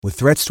With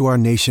threats to our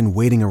nation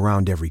waiting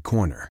around every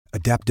corner,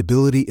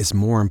 adaptability is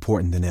more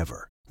important than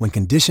ever. When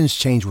conditions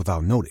change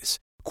without notice,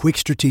 quick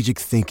strategic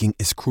thinking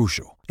is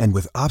crucial. And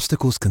with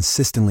obstacles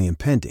consistently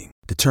impending,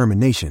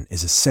 determination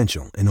is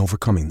essential in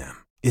overcoming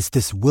them. It's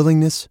this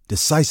willingness,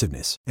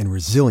 decisiveness, and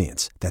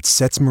resilience that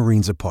sets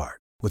Marines apart.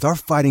 With our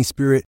fighting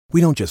spirit, we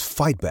don't just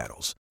fight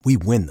battles, we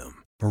win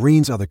them.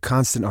 Marines are the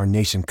constant our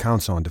nation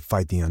counts on to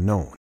fight the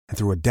unknown. And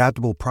through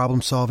adaptable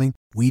problem solving,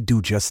 we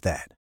do just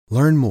that.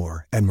 Learn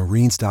more at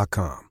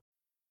marines.com.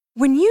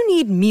 When you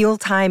need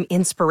mealtime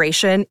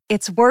inspiration,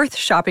 it's worth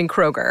shopping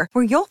Kroger,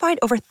 where you'll find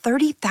over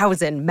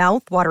 30,000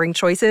 mouth-watering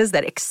choices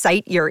that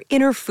excite your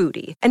inner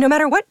foodie. And no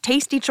matter what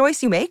tasty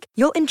choice you make,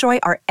 you'll enjoy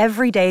our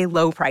everyday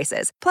low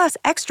prices, plus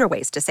extra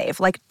ways to save,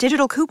 like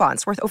digital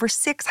coupons worth over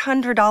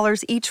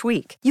 $600 each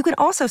week. You can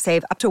also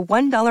save up to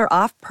 $1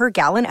 off per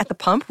gallon at the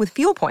pump with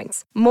fuel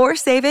points. More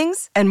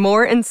savings and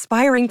more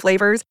inspiring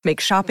flavors make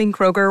shopping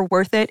Kroger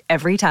worth it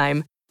every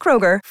time.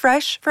 Kroger,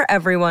 fresh for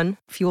everyone.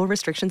 Fuel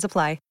restrictions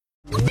apply.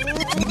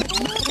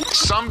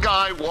 Some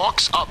guy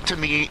walks up to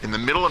me in the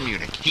middle of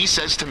Munich. He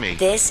says to me,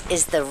 "This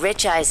is the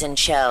Rich Eisen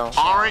Show.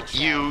 Aren't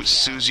you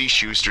Susie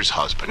Schuster's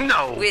husband?"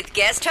 No. With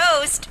guest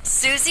host,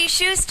 Susie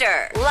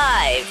Schuster.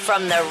 Live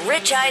from the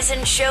Rich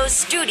Eisen Show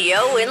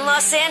studio in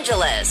Los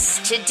Angeles.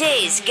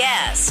 Today's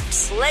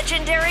guests,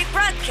 legendary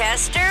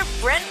broadcaster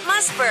Brent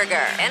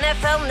Musburger,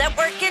 NFL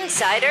Network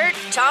insider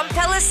Tom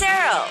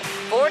Pelissero,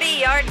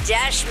 40-yard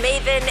dash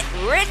maven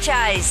Rich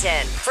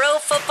Eisen, Pro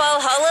Football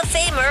Hall of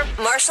Famer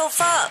Marshall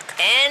Faulk,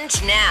 and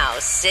now,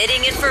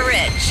 sitting in for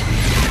Rich,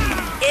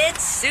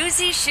 it's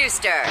Susie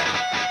Schuster.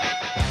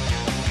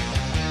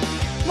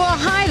 Well,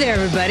 hi there,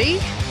 everybody.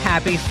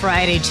 Happy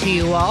Friday to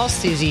you all.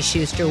 Susie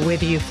Schuster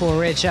with you for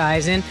Rich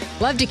Eisen.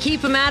 Love to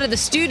keep him out of the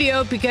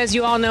studio because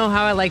you all know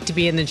how I like to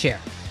be in the chair.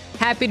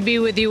 Happy to be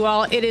with you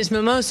all. It is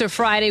Mimosa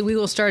Friday. We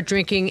will start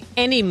drinking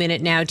any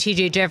minute now.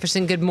 TJ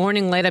Jefferson, good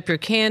morning. Light up your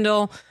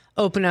candle.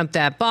 Open up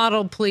that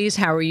bottle, please.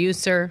 How are you,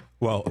 sir?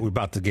 Well, we're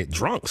about to get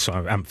drunk, so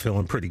I'm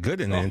feeling pretty good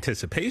in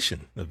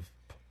anticipation of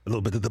a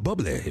little bit of the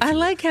bubbly. I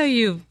like how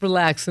you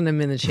relax when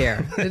I'm in the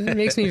chair. It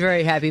makes me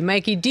very happy.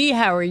 Mikey D,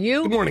 how are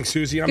you? Good morning,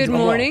 Susie. Good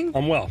morning.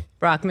 I'm well.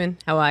 Brockman,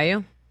 how are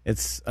you?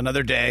 It's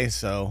another day,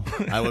 so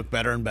I look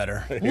better and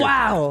better.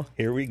 Wow.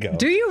 Here we go.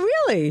 Do you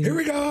really? Here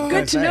we go.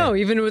 Good to know,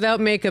 even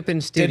without makeup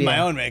in studio. Did my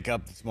own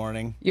makeup this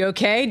morning. You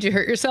okay? Did you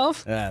hurt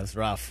yourself? Yeah, it was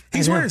rough.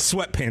 He's wearing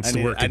sweatpants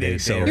to work today.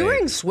 So You're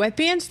wearing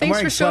sweatpants? Thanks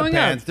for showing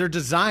up. They're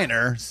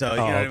designer, so you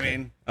know what I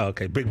mean.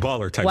 Okay, big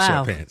baller type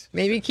Wow. sweatpants.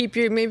 Maybe keep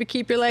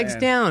your legs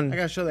down. I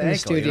gotta show the in ankle.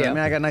 studio. You know what I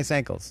mean, I got nice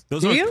ankles.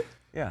 Those Do aren't- you?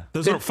 Yeah,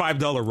 Those aren't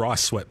 $5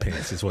 Ross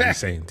sweatpants, is what he's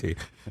saying to you.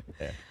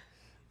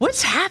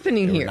 What's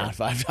happening they were here? not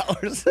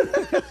 $5.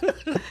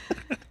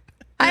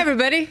 Hi,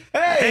 everybody.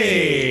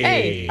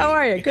 Hey, how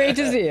are you? Great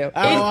to see you.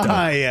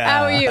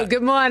 How are you?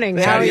 Good morning.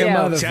 How are you?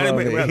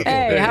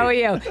 Hey, how are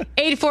you?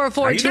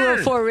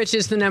 844-204-RICH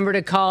is the number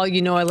to call.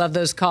 You know I love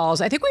those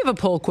calls. I think we have a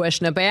poll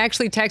question up. I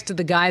actually texted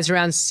the guys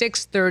around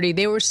 6:30.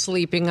 They were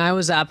sleeping. I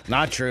was up.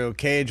 Not true.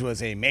 Cage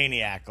was a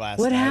maniac last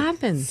night. What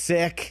happened?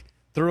 Sick.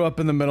 Threw up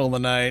in the middle of the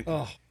night.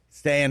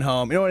 Staying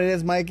home. You know what it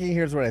is, Mikey?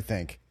 Here's what I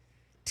think.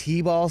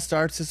 T-ball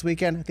starts this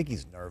weekend. I think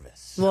he's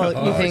nervous.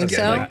 Well, you think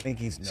so? I think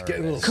he's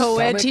nervous.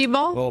 Co-ed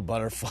T-ball? Little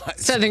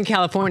butterflies. Southern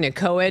California,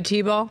 co-ed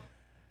T-ball?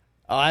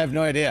 Oh, I have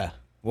no idea.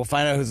 We'll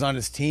find out who's on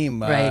his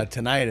team Right.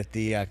 tonight at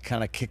the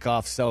kind of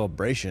kickoff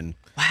celebration.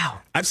 Wow.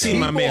 I've seen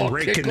my man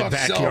rake in the kickoff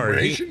backyard.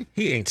 celebration?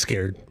 He ain't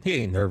scared. He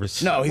ain't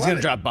nervous. No, he's going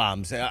to drop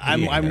bombs.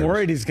 I'm nervous.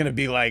 worried he's going to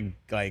be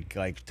like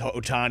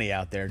Otani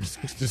out there,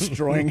 just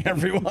destroying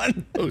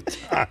everyone.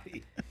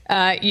 Otani.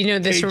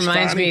 This Hey,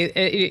 reminds Johnny.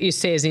 me, you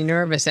say, is he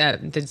nervous?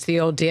 It's the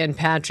old Dan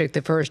Patrick,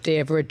 the first day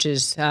of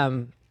Rich's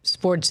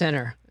Sports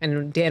Center.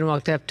 And Dan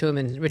walked up to him,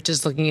 and Rich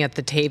is looking at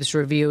the tapes,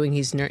 reviewing.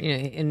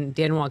 And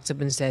Dan walks up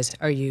and says,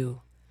 "Are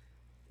you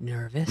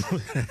nervous?"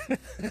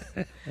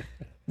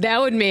 That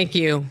would make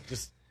you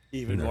Just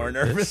even more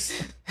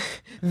nervous.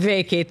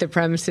 vacate the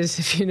premises,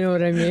 if you know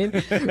what I mean,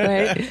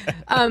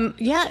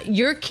 right?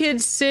 Your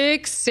kid's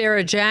sick.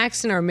 Sarah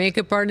Jackson, our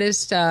makeup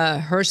artist,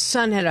 her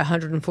son had a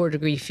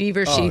 104-degree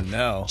fever.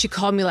 No. She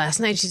called me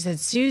last night. She said,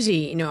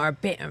 "Susie, our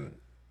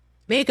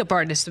makeup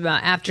artist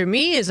after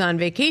me is on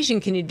vacation.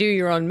 Can you do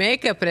your own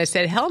makeup?" And I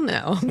said, "Hell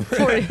no.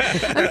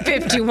 I'm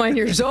 51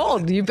 years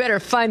old. You better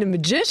find a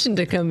magician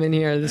to come in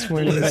here this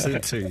morning."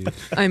 Listen to you.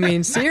 I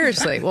mean,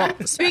 seriously. Well,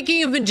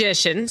 speaking of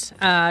magicians,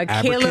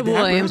 Caleb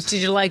Williams,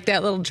 did you like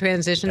that little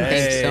transition?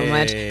 Thanks so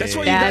much. That's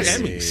why you got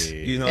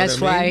Emmys. You know That's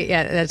what I why. mean?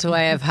 Yeah, that's why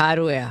I have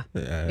hardware.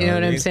 You know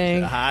what I'm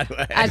saying?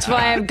 Hardware. That's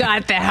why I've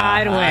got the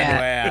hardware.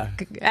 Hardware.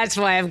 That's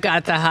why I've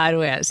got the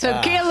hardware. So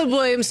Caleb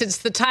Williams, it's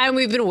the time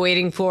we've been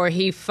waiting for.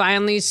 He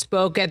finally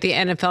spoke at the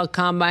NFL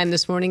Combine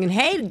this morning. And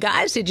hey,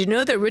 guys, did you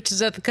know that Rich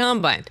is at the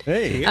Combine?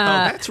 Hey.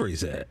 That's where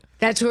he's at.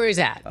 That's where he's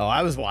at. Oh,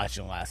 I was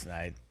watching last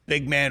night.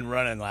 Big man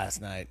running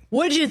last night.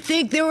 What did you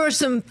think? There were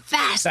some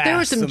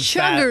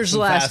chuggers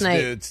last fast night.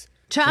 dudes.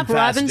 Chop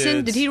Robinson,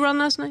 dudes. Did he run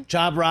last night?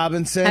 Chop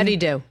Robinson. How'd he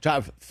do?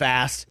 Chop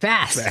fast.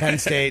 Penn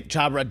State.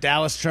 Chop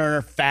Dallas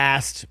Turner,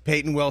 fast.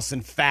 Peyton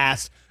Wilson,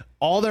 fast.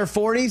 All their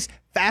 40s,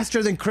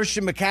 faster than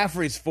Christian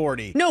McCaffrey's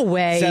 40. No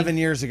way. 7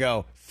 years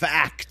ago.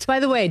 Fact.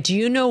 By the way, do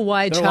you know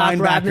why Chop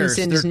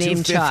Robinson is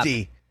named Chop?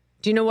 Do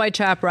you know why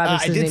Chop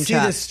Robinson is named Chop? I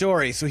did see this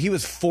story. So he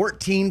was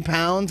 14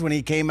 pounds when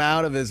he came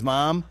out of his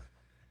mom,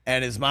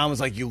 and his mom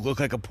was like, "You look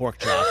like a pork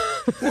chop."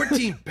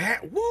 14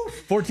 pound.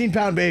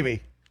 14-pound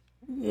baby.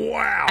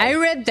 Wow. I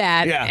read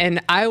that,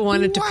 and I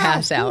wanted to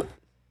pass out.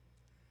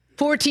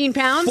 14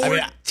 pounds?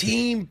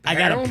 14 pounds? I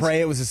got to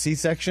pray it was a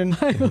C-section.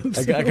 I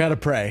got to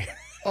pray.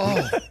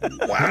 Oh,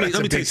 wow.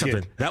 Let me tell you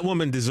something. That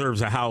woman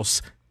deserves a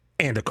house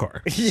and a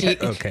car. She a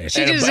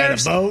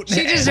deserves boat.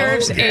 She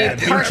deserves a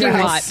parking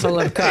lot full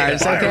of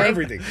cars. Okay,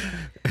 everything.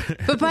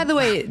 But by the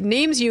way,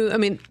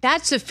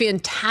 that's a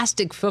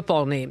fantastic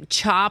football name,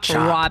 Chop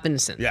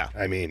Robinson. Yeah,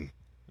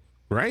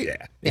 right?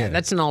 Yeah,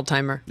 that's an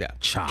all-timer. Yeah,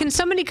 Chop. Can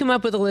somebody come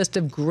up with a list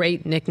of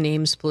great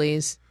nicknames,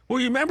 please? Well,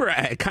 you remember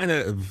I kind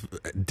of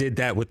did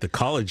that with the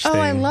college thing. Oh,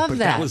 I love but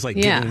that. That was like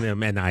giving them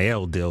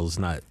NIL deals,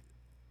 not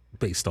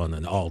based on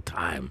an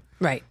all-time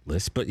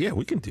list. But yeah,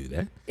 we can do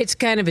that. It's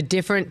kind of a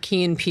different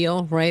Key and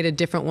Peele, right? A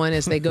different one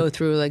as they go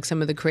through like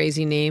some of the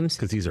crazy names.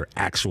 Because these are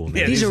actual names.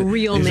 Yeah, these are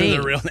real names. These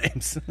are the real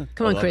names.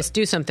 Come on, Chris,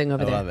 do something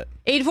over there. I love it.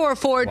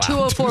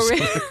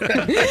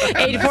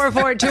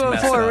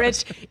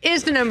 844-204-RICH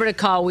is the number to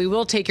call. We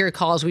will take your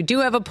calls. We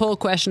do have a poll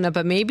question up,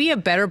 but maybe a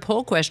better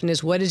poll question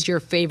is, what is your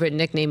favorite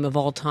nickname of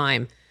all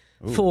time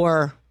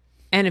for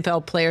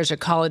NFL players or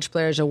college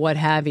players or what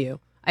have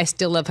you? I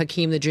still love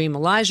Hakeem the Dream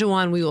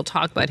Olajuwon. We will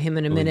talk about him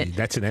in a minute.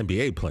 That's an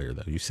NBA player,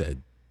 though, you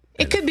said.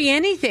 It could be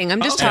anything.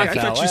 I'm just talking.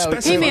 I thought you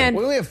specified. Hey, man,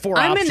 we only have 4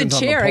 I'm in the options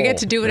chair. on the I get poll.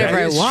 to do whatever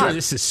I want. Sure,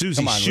 this is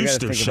Susie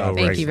Schuster show.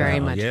 Thank you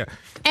very much. Yeah.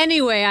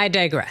 Anyway, I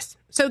digress.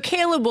 So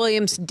Caleb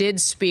Williams did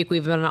speak.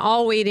 We've been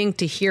all waiting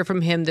to hear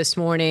from him this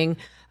morning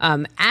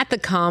at the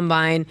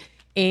Combine.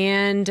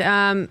 And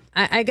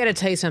I got to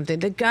tell you something.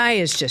 The guy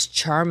is just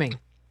charming.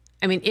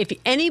 I mean, if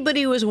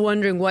anybody was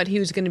wondering what he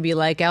was going to be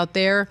like out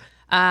there,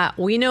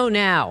 we know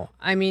now.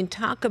 I mean,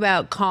 talk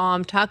about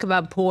calm, talk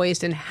about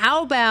poised, and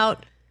how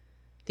about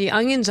the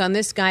onions on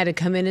this guy to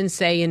come in and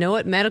say, you know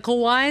what,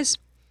 medical-wise,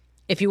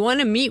 if you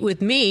want to meet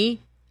with me,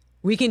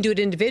 we can do it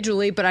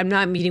individually, but I'm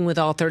not meeting with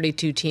all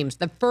 32 teams.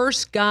 The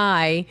first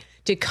guy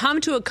to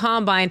come to a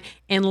Combine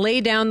and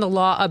lay down the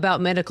law about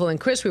medical. And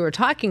Chris, we were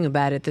talking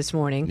about it this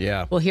morning.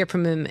 Yeah. We'll hear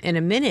from him in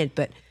a minute,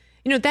 but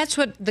that's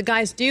what the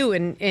guys do.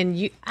 And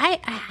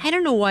I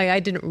don't know why I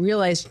didn't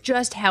realize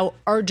just how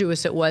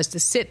arduous it was to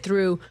sit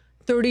through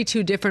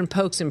 32 different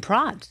pokes and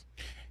prods.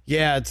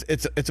 Yeah,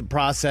 it's a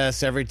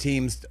process. Every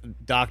team's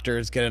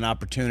doctors get an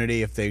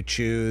opportunity if they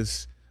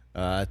choose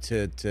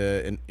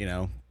to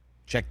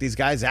check these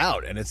guys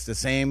out, and it's the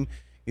same.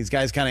 These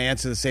guys kind of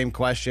answer the same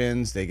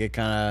questions. They get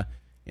kind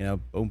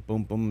of boom,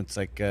 boom, boom. It's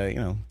like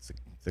it's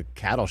a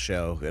cattle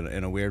show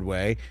in a weird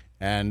way.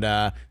 And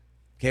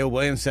Caleb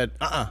Williams said,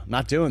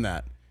 not doing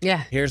that.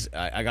 Yeah.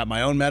 I got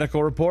my own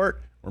medical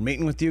report. We're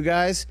meeting with you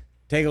guys.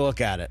 Take a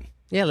look at it.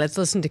 Yeah, let's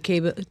listen to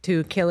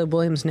Caleb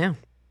Williams now.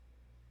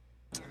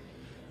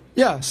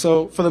 Yeah,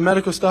 so for the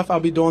medical stuff, I'll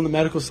be doing the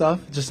medical stuff,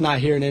 just not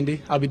here in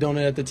Indy. I'll be doing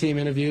it at the team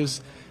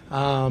interviews.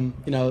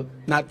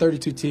 Not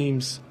 32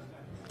 teams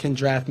can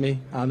draft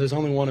me. There's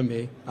only one of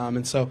me.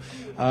 And so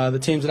the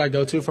teams that I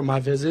go to for my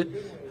visit,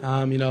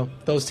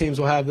 those teams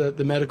will have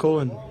the medical,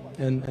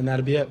 and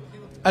that'll be it.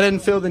 I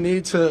didn't feel the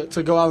need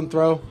to go out and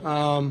throw.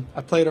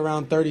 I played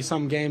around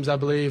 30-some games, I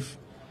believe.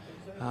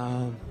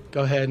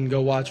 Go ahead and go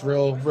watch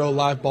real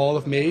live ball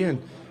of me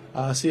and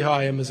see how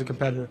I am as a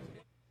competitor.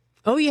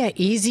 Oh, yeah,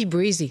 easy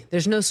breezy.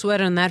 There's no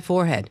sweat on that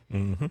forehead.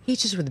 Mm-hmm.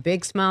 He's just with a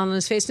big smile on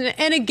his face.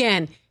 And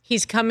again, he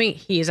is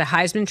a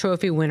Heisman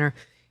Trophy winner.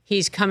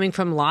 He's coming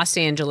from Los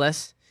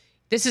Angeles.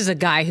 This is a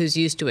guy who's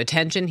used to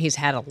attention. He's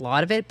had a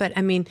lot of it, but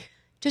I mean,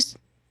 just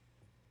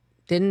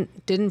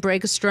didn't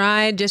break a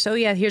stride. Just,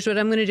 here's what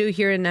I'm going to do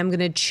here, and I'm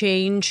going to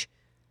change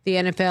the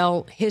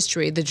NFL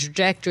history, the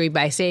trajectory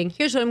by saying,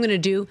 here's what I'm going to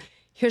do,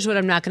 here's what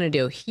I'm not going to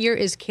do. Here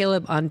is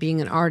Caleb on being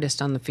an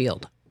artist on the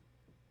field.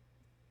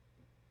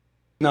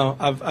 No,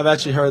 I've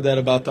actually heard that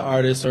about the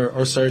artist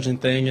or surgeon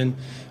thing, and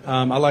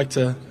I like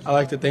to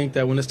think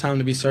that when it's time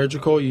to be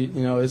surgical,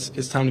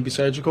 it's time to be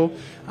surgical.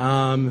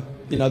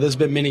 There's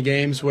been many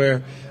games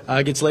where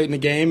it gets late in the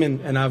game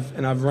and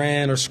I've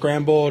ran or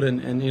scrambled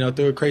and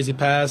threw a crazy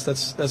pass.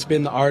 That's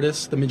been the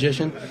artist, the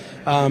magician.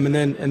 And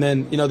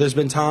then there's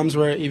been times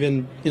where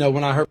even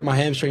when I hurt my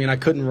hamstring and I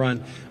couldn't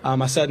run,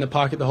 I sat in the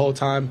pocket the whole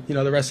time,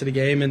 the rest of the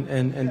game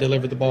and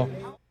delivered the ball.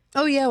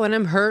 Oh, yeah, when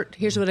I'm hurt,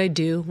 here's what I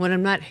do. When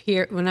I'm not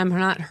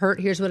hurt,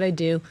 here's what I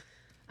do.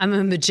 I'm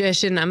a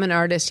magician. I'm an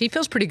artist. He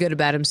feels pretty good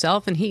about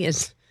himself, and he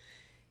is.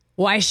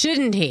 Why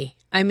shouldn't he?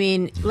 I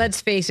mean,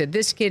 let's face it.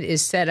 This kid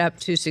is set up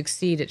to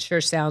succeed. It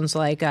sure sounds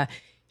like.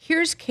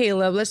 Here's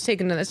Caleb. Let's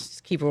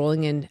just keep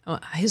rolling in.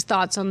 His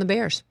thoughts on the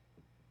Bears.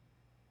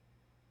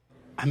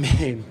 I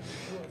mean,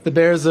 the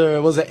Bears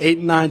was an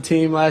 8-9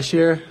 team last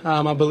year,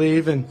 I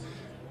believe, and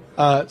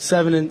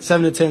 7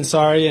 to 10.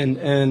 Sorry, and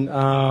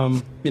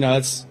you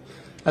know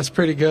that's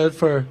pretty good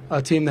for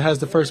a team that has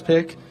the first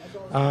pick.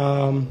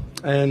 And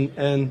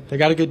they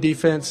got a good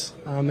defense.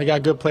 They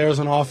got good players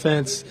on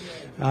offense,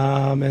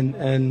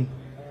 and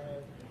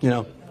you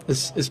know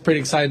it's pretty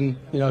exciting.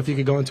 You know, if you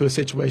could go into a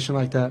situation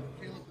like that.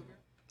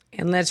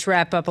 And let's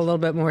wrap up a little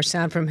bit more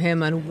sound from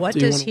him on what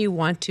does he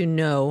want to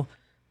know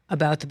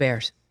about the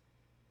Bears.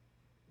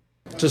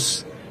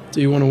 Just,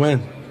 do you want to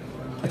win?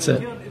 That's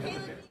it.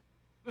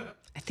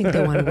 I think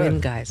they want to win,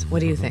 guys. What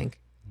do you think?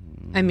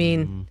 I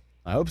mean,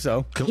 I hope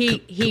so.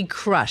 He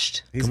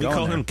crushed. Can we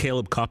call him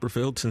Caleb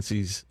Copperfield since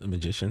he's a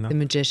magician now? The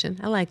magician.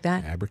 I like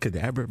that.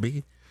 Abracadabra,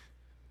 B.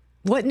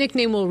 What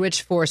nickname will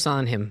Rich force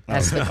on him?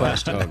 That's the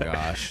question. Oh,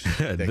 gosh.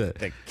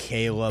 The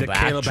Caleb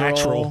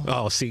Actual.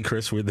 Oh, see,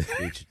 Chris, we're the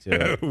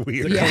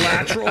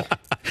Collateral.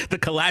 The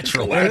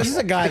collateral. Well, this is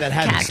a guy that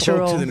hadn't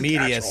spoke to the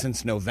media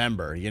since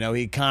November. You know,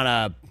 he kind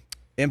of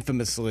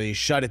infamously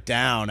shut it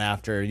down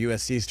after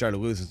USC started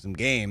losing some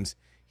games.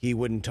 He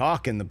wouldn't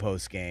talk in the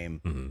post game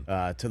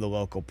to the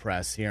local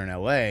press here in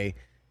LA,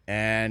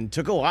 and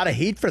took a lot of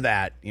heat for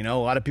that. You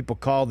know, a lot of people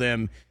called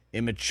him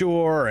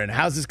immature and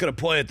how's this going to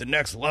play at the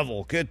next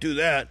level? Can't do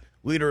that.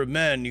 Leader of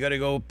men, you got to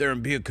go up there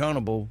and be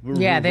accountable.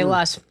 Yeah, they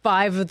lost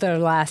 5 of their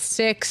last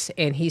 6,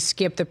 and he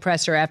skipped the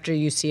presser after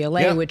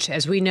UCLA, which,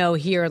 as we know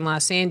here in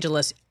Los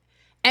Angeles,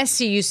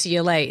 SC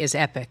UCLA is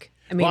epic.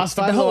 I mean,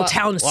 the whole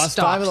town stopped. Lost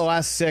 5 of the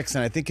last 6,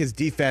 and I think his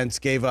defense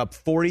gave up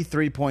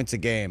 43 points a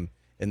game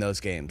in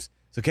those games.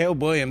 So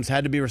Caleb Williams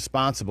had to be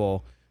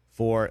responsible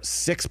for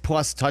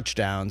 6+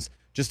 touchdowns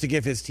just to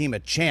give his team a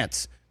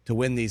chance to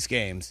win these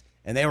games.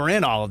 And they were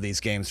in all of these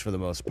games for the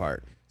most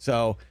part.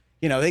 So,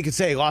 you know, they could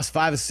say he lost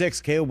 5 of 6.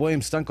 Caleb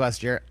Williams stunk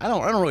last year. I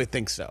don't really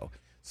think so.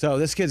 So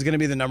this kid's going to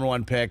be the number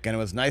 1 pick, and it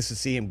was nice to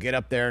see him get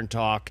up there and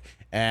talk.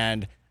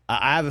 And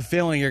I have a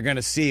feeling you're going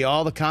to see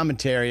all the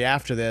commentary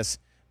after this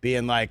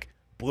being like,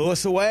 blew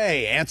us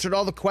away, answered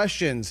all the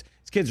questions.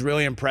 This kid's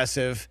really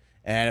impressive.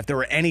 And if there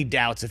were any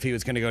doubts if he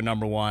was going to go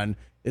number 1,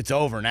 it's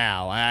over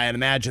now. I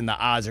imagine the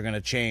odds are going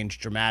to change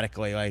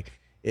dramatically. Like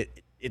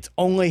it's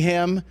only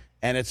him.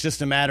 And it's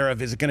just a matter of,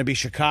 is it going to be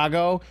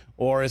Chicago,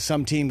 or is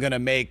some team going to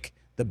make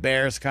the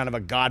Bears kind of a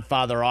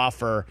Godfather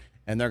offer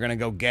and they're going to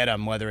go get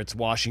him, whether it's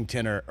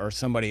Washington or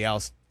somebody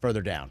else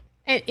further down?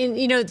 And,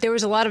 you know, there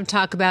was a lot of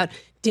talk about,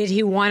 did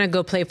he want to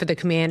go play for the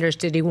Commanders?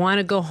 Did he want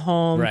to go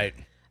home? Right.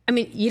 I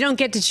mean, you don't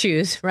get to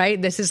choose,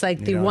 right? This is like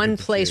the one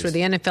place where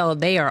the NFL,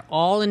 they are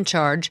all in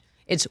charge.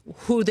 It's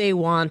who they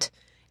want.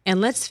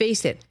 And let's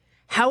face it,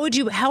 how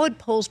would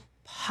Poles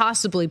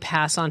possibly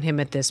pass on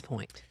him at this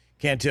point?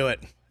 Can't do it.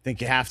 I think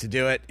you have to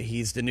do it.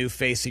 He's the new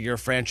face of your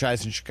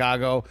franchise in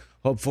Chicago,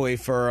 hopefully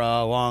for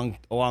a long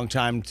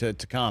time to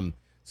come.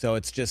 So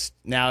it's just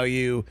now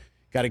you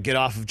got to get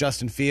off of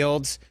Justin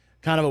Fields.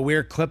 Kind of a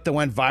weird clip that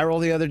went viral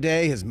the other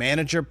day. His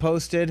manager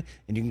posted,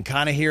 and you can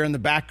kind of hear in the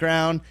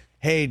background,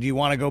 hey, do you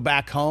want to go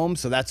back home?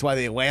 So that's why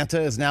the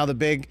Atlanta is now the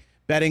big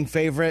betting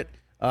favorite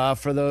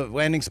for the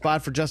landing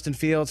spot for Justin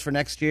Fields for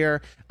next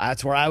year.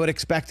 That's where I would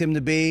expect him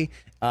to be.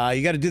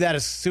 You got to do that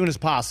as soon as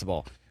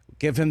possible.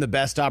 Give him the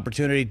best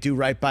opportunity, do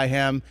right by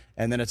him,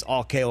 and then it's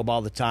all Caleb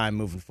all the time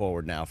moving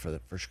forward now for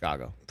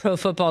Chicago. Pro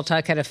Football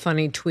Talk had a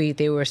funny tweet.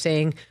 They were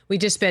saying, we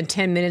just spent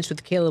 10 minutes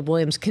with Caleb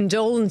Williams.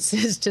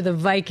 Condolences to the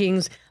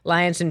Vikings,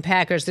 Lions, and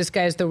Packers. This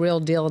guy's the real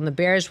deal, and the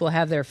Bears will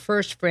have their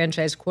first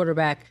franchise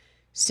quarterback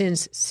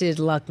since Sid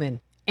Luckman.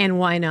 And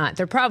why not?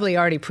 They're probably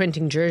already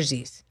printing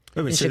jerseys.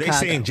 Wait a minute, so they're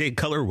saying Jay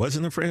Cutler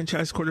wasn't a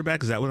franchise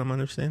quarterback? Is that what I'm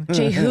understanding?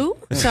 Jay who?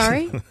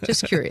 Sorry?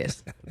 Just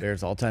curious.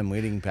 Bears all-time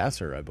leading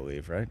passer, I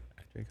believe, right?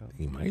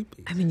 He might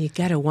be. I mean, you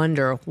got to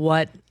wonder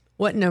what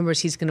numbers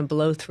he's going to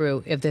blow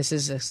through if this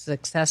is a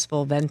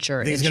successful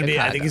venture in Chicago.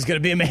 I think he's going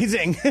to be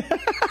amazing.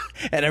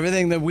 And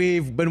everything that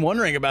we've been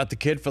wondering about the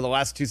kid for the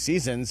last 2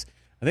 seasons,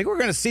 I think we're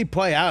going to see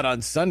play out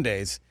on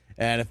Sundays.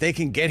 And if they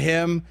can get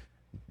him,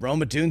 Rome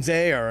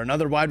Odunze, or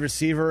another wide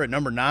receiver at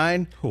number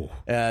 9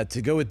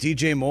 to go with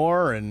DJ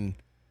Moore and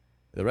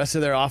the rest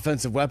of their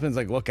offensive weapons,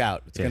 like, look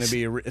out. It's going to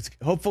be – it's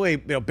hopefully,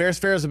 you know, Bears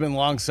fans have been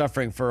long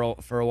suffering for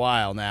a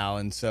while now,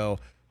 and so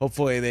 –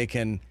 hopefully they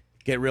can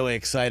get really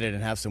excited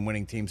and have some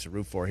winning teams to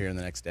root for here in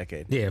the next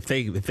decade. Yeah, if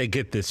they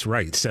get this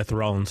right, Seth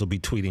Rollins will be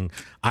tweeting,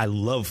 I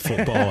love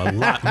football a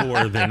lot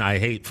more than I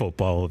hate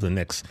football the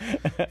next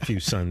few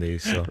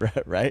Sundays. So.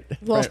 Right.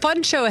 Well,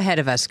 fun show ahead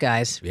of us,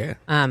 guys. Yeah.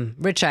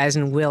 Rich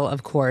Eisen will,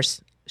 of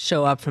course,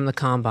 show up from the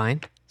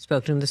Combine.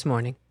 Spoke to him this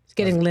morning. He's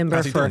getting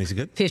limber for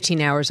 15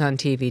 hours on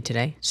TV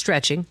today,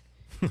 stretching.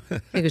 I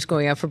think he was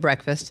going out for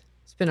breakfast.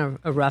 It's been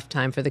a rough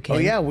time for the King. Oh,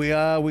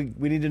 yeah, we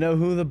need to know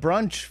who the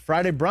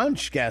Friday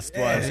brunch guest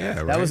was. Yeah,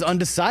 right. That was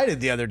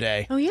undecided the other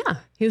day. Oh, yeah.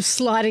 He was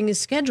slotting his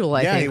schedule,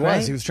 I think, Yeah, he was.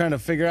 right? He was trying to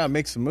figure out,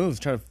 make some moves,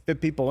 trying to fit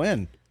people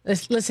in.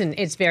 Listen,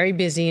 it's very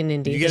busy in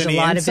Indy. There's a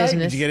lot of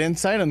business. Did you get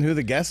insight on who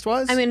the guest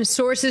was? I mean,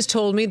 sources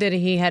told me that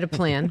he had a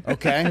plan.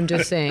 Okay. I'm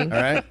just saying.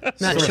 All right.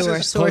 Not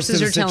sure.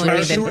 Sources are telling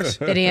me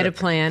that he had a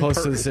plan.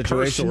 Close to the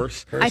situation.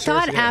 I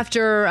thought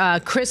after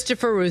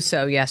Christopher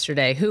Russo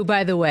yesterday, who,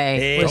 by the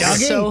way,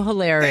 was so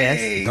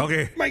hilarious.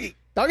 Mikey.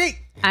 Doggy.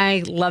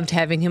 I loved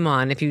having him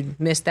on. If you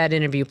missed that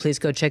interview, please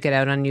go check it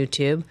out on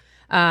YouTube.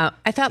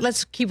 I thought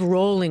let's keep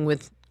rolling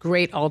with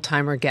great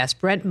all-timer guest.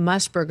 Brent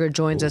Musburger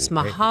joins us.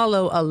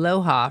 Mahalo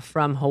aloha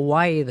from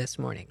Hawaii this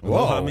morning.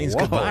 Aloha means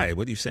goodbye.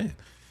 What are you saying?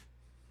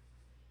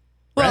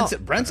 Well,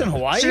 Brent's in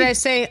Hawaii? Should I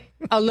say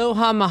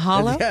aloha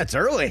mahalo? Yeah, it's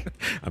early.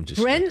 I'm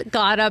just Brent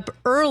got up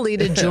early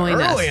to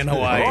join us. Early in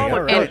Hawaii.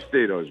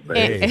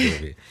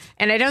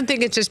 And I don't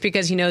think it's just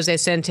because he knows I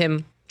sent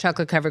him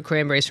chocolate-covered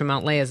cranberries from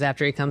Mount Leah's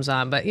after he comes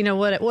on. But you know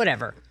what?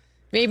 Whatever.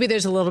 Maybe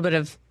there's a little bit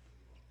of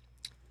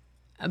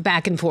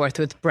back and forth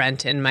with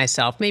Brent and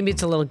myself. Maybe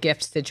it's a little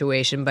gift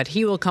situation, but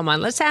he will come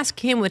on. Let's ask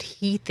him what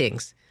he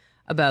thinks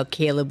about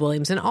Caleb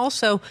Williams. And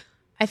also,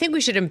 I think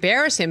we should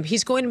embarrass him.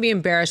 He's going to be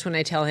embarrassed when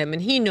I tell him,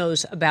 and he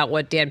knows about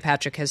what Dan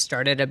Patrick has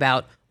started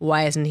about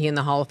why isn't he in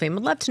the Hall of Fame.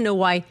 I'd love to know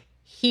why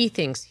he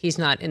thinks he's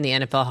not in the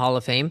NFL Hall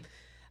of Fame.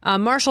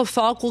 Marshall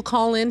Faulk will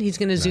call in. He's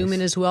going to zoom in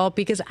as well,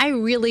 because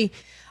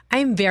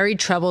I'm very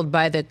troubled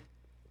by the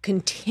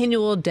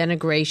continual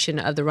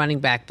denigration of the running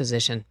back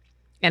position.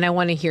 And I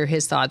want to hear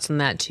his thoughts on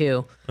that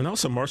too. And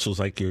also, Marshall's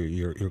like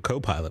your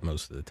co-pilot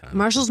most of the time.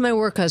 Marshall's my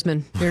work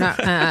husband. You're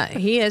not.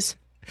 He is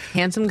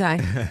handsome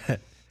guy.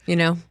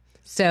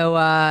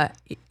 So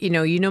you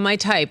know my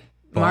type.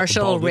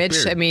 Marshall, Rich.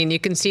 Beard. I mean, you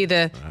can see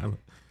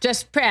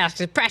just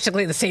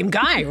practically the same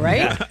guy, right?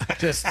 Yeah.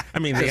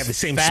 They have the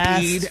same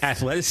speed,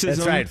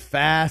 athleticism. That's right,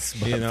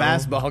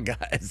 fastball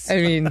guys. I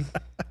mean,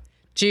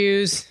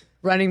 Jews,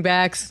 running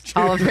backs,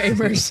 Hall of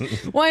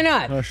Famers. Why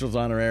not? Marshall's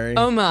honorary.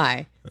 Oh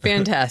my.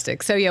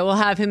 Fantastic. So, we'll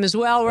have him as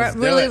well.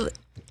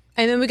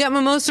 And then we got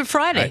Mimosa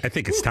Friday. I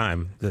think it's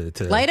time to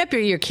light up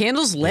your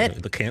candles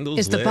lit. The candles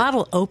Is lit. the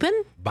bottle open?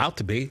 About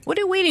to be. What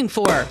are you waiting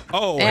for?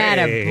 Oh,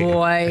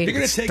 attaboy. You're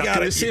going to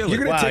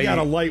take out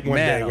a light one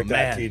day with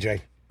that, TJ.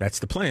 That's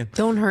the plan.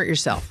 Don't hurt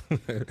yourself.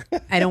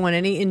 I don't want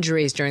any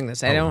injuries during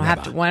this. I don't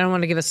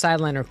want to give a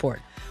sideline report.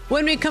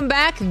 When we come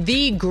back,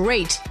 the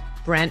great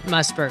Brent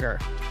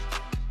Musburger.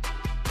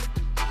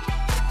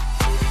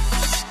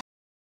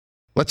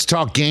 Let's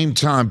talk Game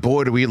Time.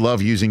 Boy, do we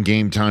love using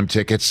Game Time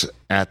tickets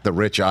at the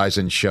Rich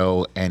Eisen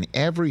Show. And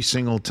every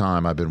single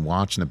time I've been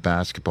watching the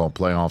basketball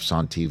playoffs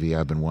on TV,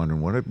 I've been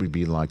wondering what it would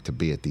be like to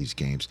be at these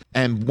games.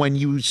 And when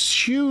you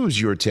choose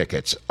your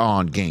tickets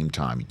on Game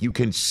Time, you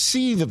can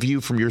see the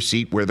view from your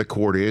seat where the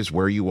court is,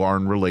 where you are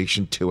in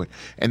relation to it.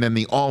 And then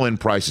the all-in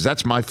prices.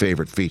 That's my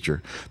favorite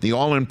feature. The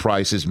all-in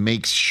prices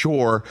makes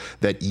sure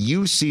that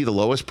you see the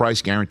lowest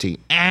price guarantee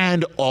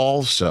and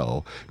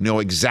also know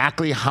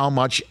exactly how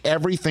much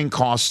everything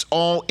costs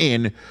all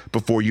in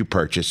before you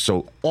purchase.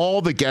 So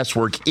all the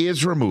guesswork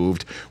is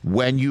removed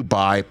when you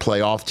buy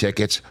playoff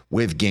tickets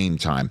with Game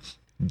Time.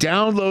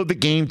 Download the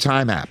Game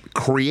Time app,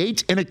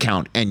 create an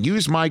account, and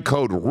use my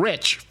code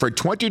RICH for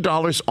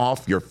 $20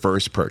 off your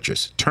first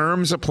purchase.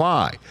 Terms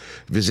apply.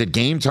 Visit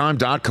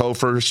GameTime.co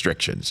for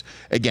restrictions.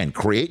 Again,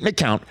 create an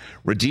account,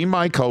 redeem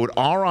my code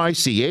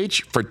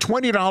RICH for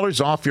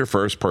 $20 off your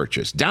first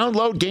purchase.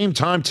 Download Game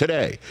Time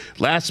today.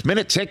 Last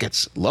minute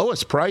tickets,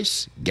 lowest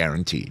price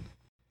guaranteed.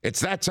 It's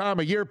that time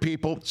of year,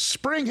 people.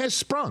 Spring has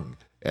sprung,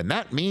 and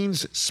that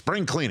means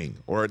spring cleaning,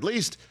 or at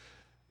least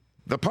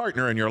the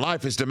partner in your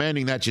life is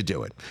demanding that you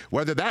do it.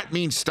 Whether that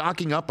means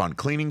stocking up on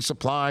cleaning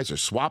supplies or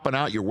swapping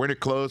out your winter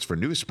clothes for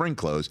new spring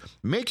clothes,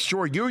 make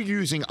sure you're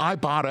using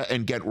Ibotta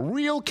and get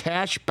real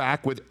cash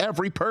back with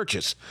every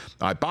purchase.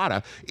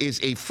 Ibotta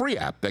is a free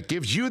app that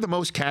gives you the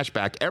most cash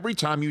back every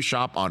time you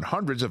shop on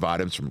hundreds of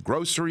items, from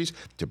groceries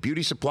to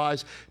beauty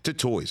supplies to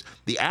toys.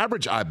 The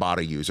average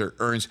Ibotta user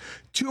earns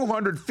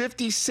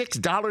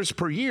 $256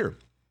 per year.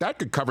 That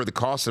could cover the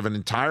cost of an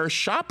entire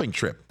shopping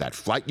trip, that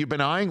flight you've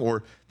been eyeing,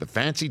 or the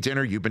fancy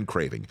dinner you've been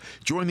craving.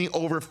 Join the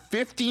over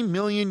 50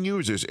 million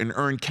users and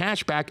earn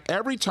cash back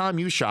every time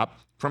you shop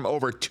from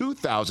over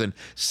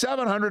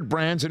 2,700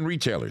 brands and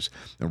retailers.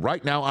 And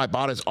right now,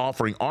 Ibotta is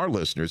offering our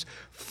listeners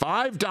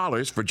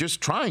 $5 for just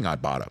trying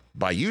Ibotta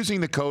by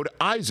using the code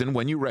EISEN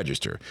when you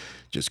register.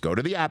 Just go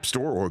to the App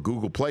Store or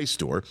Google Play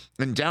Store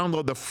and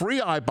download the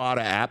free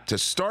Ibotta app to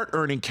start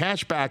earning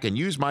cash back and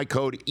use my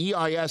code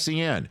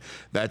EISEN.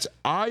 That's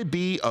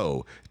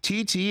IBOTTA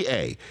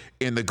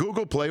in the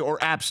Google Play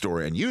or App Store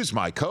and use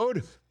my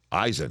code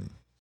EISEN.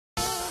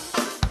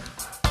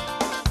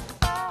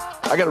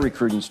 I got a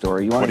recruiting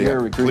story. You want to hear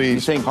a recruiting?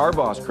 Please. You think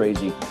Harbaugh's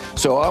crazy.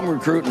 So I'm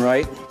recruiting,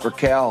 right, for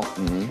Cal.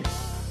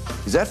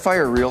 Is that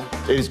fire real?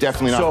 It is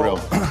definitely not real.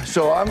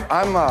 So I'm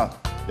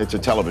It's a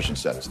television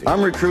set, Steve.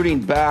 I'm recruiting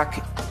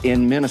back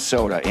in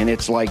Minnesota, and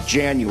it's like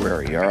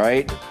January, all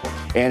right?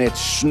 And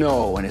it's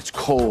snow, and it's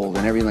cold,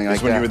 and everything like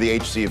that. When you were the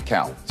HC of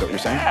Cal. Is that what you're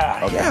saying?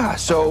 Okay. Yeah,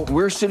 so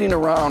we're sitting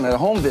around at a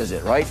home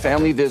visit, right?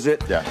 Family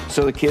visit. Yeah.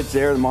 So the kids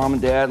there, the mom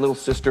and dad, little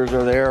sisters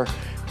are there.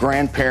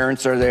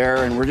 Grandparents are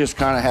there, and we're just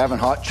kind of having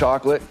hot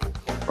chocolate,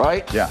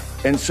 right? Yeah.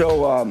 And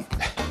so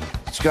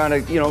it's kind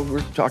of,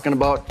 we're talking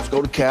about, let's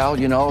go to Cal,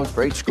 it's a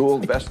great school,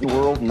 the best in the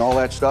world, and all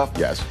that stuff.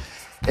 Yes.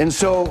 And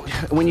so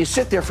when you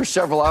sit there for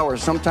several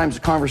hours, sometimes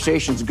the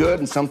conversation's good,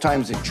 and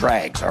sometimes it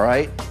drags, all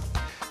right?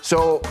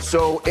 So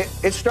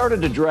it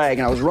started to drag,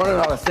 and I was running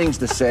out of things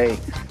to say.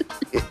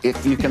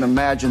 if you can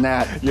imagine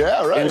that.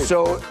 Yeah, right. And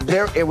so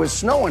it was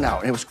snowing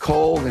out, and it was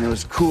cold, and it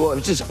was cool. It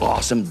was just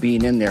awesome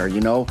being in there,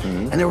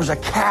 And there was a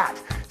cat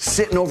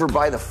sitting over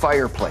by the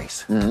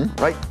fireplace,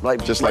 right?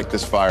 Like this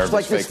fire. Just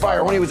like this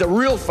fire. When it was a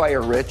real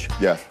fire, Rich.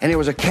 Yeah. And it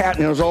was a cat,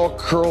 and it was all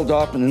curled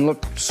up, and it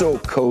looked so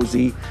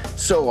cozy,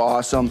 so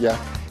awesome. Yeah.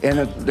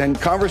 And then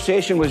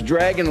conversation was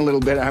dragging a little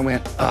bit, and I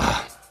went,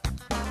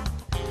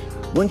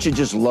 wouldn't you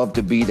just love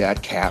to be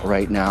that cat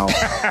right now?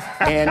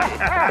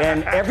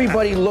 and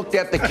everybody looked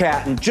at the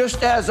cat, and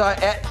just as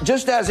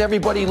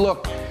everybody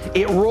looked,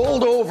 it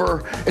rolled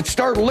over and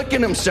started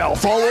licking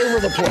himself all over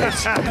the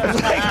place. It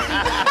was like,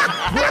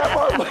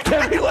 Grandma looked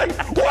at me like,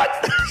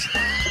 what?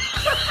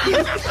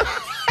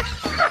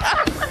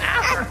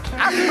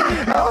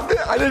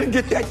 I didn't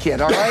get that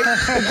kid, all right?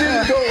 It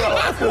didn't go well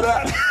after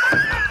that.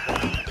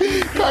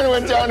 Kind of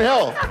went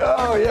downhill.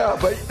 Oh, yeah,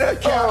 but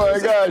that cat, oh, my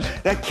gosh.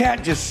 That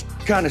cat just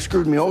kind of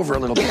screwed me over a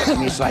little bit. I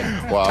mean, it's like,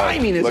 wow.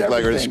 Timing is looked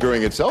everything. Like it was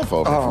screwing itself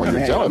over. Oh, from what man,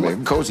 you're telling it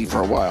looked cozy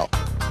for a while.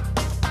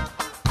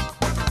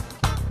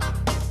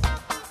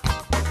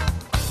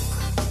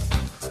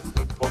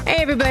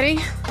 Hey, everybody.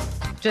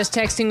 Just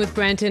texting with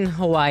Brent in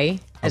Hawaii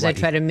as I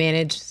try to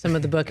manage some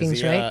of the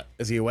bookings, right?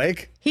 Is he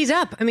awake? He's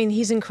up. I mean,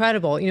 he's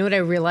incredible. You know what I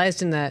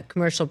realized in the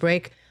commercial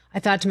break? I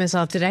thought to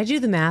myself, did I do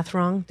the math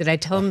wrong? Did I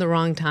tell him the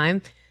wrong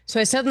time? So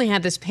I suddenly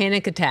had this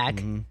panic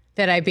attack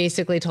that I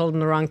basically told him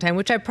the wrong time,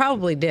 which I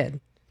probably did.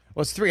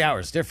 Well, it's 3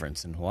 hours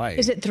difference in Hawaii.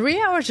 Is it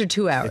 3 hours or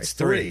 2 hours? It's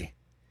 3.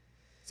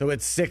 So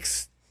it's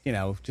 6,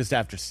 just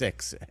after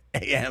 6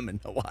 a.m. in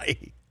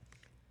Hawaii.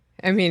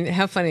 I mean,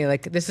 how funny.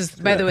 Like, this is,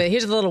 by the way,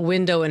 here's a little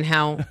window in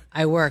how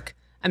I work.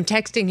 I'm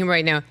texting him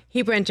right now.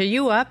 Hey, Brent, are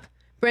you up?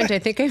 Brent, I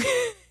think I'm...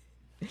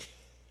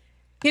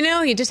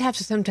 you just have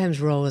to sometimes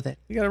roll with it.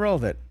 You got to roll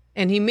with it.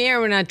 And he may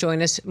or may not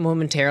join us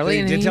momentarily.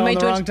 So you did tell him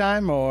the wrong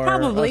time? Or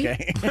Probably.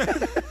 Okay.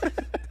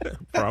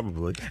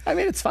 Probably. I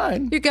mean, it's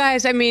fine. You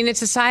guys, I mean,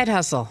 it's a side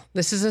hustle.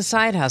 This is a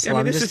side hustle. Yeah,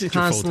 I mean, I'm this just isn't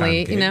your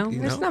constantly, full-time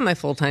gig, it's not my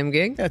full-time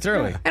gig. Yeah, it's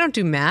early. I don't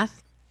do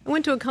math. I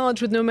went to a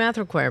college with no math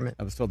requirement.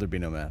 I was told there'd be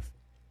no math.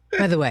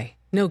 By the way,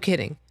 no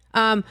kidding.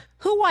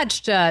 Who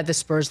watched the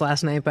Spurs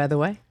last night, by the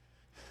way?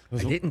 I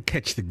didn't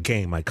catch the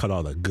game. I caught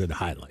all the good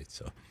highlights.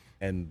 So,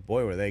 and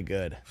boy, were they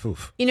good.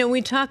 Oof.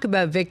 We talk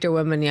about Victor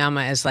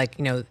Wembanyama as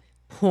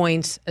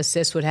points,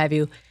 assists, what have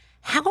you.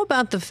 How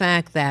about the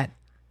fact that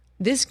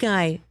this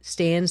guy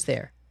stands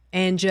there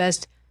and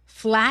just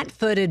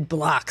flat-footed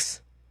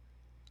blocks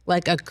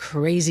like a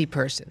crazy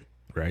person?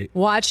 Right.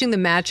 Watching the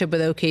matchup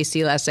with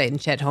OKC last night and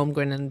Chet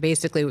Holmgren, and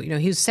basically,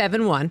 he was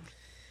 7-1.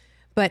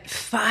 But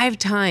 5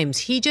 times,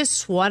 he just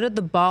swatted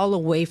the ball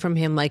away from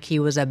him like he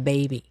was a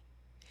baby.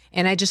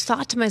 And I just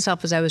thought to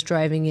myself as I was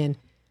driving in,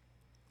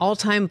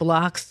 all-time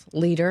blocks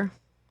leader,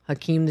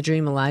 Hakeem the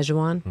Dream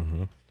Olajuwon.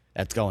 Mm-hmm.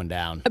 That's going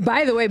down.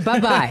 By the way,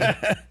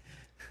 bye-bye.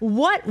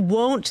 What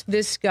won't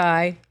this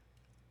guy...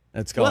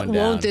 That's going down.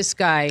 What won't this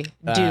guy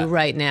do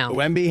right now?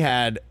 Wemby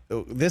had...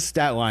 This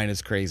stat line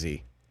is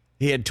crazy.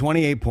 He had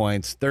 28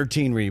 points,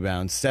 13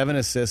 rebounds, 7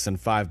 assists, and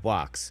 5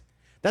 blocks.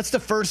 That's the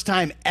first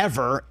time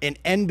ever in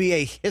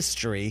NBA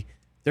history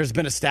there's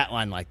been a stat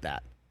line like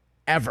that.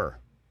 Ever.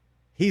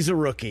 He's a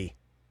rookie.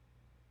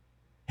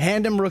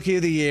 Hand him Rookie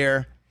of the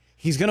Year.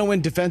 He's going to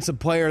win Defensive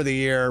Player of the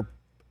Year.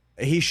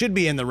 He should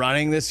be in the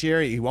running this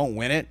year. He won't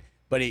win it,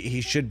 but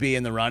he should be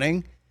in the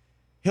running.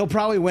 He'll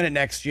probably win it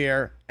next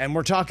year, and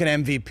we're talking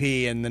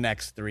MVP in the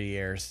next 3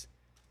 years.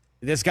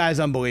 This guy's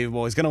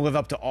unbelievable. He's going to live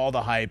up to all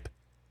the hype.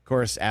 Of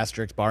course,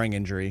 asterisk, barring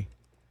injury.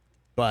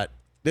 But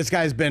this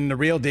guy's been the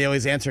real deal.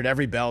 He's answered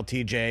every bell,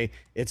 TJ.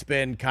 It's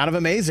been kind of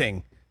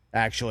amazing,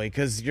 actually,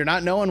 because you're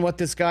not knowing what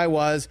this guy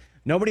was.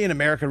 Nobody in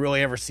America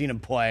really ever seen him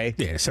play.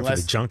 Yeah, except for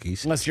the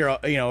junkies. Unless you're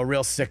a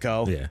real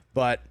sicko. Yeah.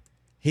 But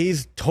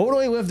he's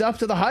totally lived up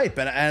to the hype,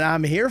 and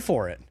I'm here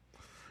for it.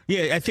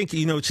 Yeah, I think,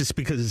 it's just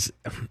because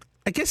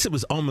I guess it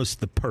was almost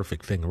the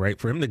perfect thing, right?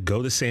 For him to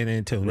go to San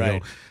Antonio,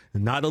 right.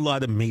 Not a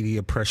lot of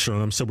media pressure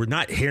on him. So we're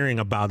not hearing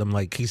about him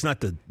like he's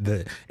not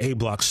the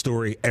A-block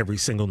story every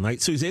single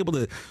night. So he's able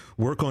to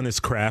work on his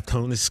craft,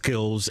 hone his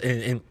skills,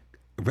 and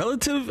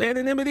relative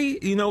anonymity,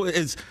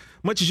 as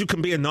much as you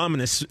can be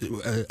anonymous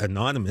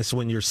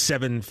when you're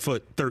 7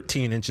 foot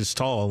 13 inches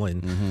tall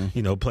and,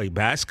 play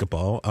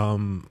basketball.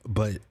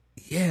 But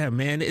yeah,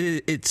 man,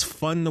 it's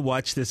fun to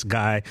watch this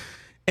guy.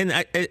 And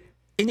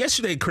And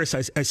yesterday, Chris,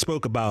 I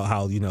spoke about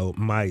how,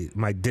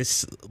 my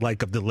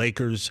dislike of the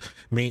Lakers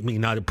made me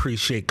not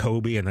appreciate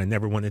Kobe, and I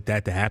never wanted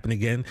that to happen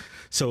again.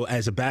 So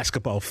as a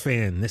basketball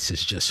fan, this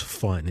is just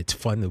fun. It's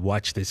fun to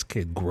watch this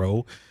kid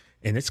grow,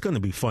 and it's going to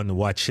be fun to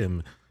watch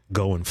him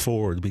going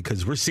forward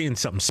because we're seeing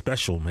something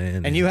special,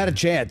 man. And you had a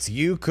chance.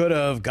 You could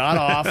have got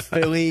off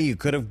Philly. You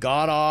could have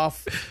got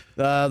off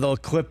the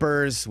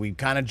Clippers. We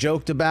kind of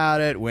joked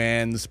about it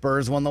when the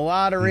Spurs won the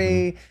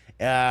lottery.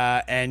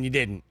 And you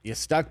didn't. You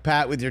stuck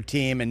pat with your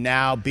team, and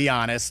now, be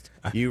honest,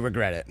 you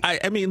regret it.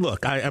 I mean,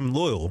 look, I'm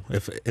loyal,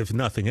 if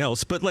nothing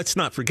else. But let's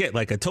not forget,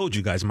 like I told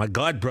you guys, my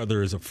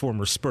godbrother is a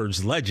former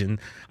Spurs legend.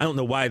 I don't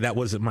know why that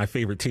wasn't my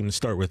favorite team to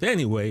start with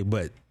anyway,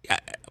 but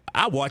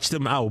I watched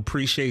them. I'll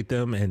appreciate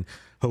them, and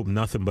hope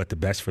nothing but the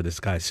best for this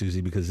guy,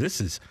 Susie, because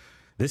this is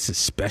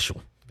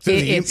special.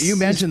 Susie, you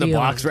mentioned the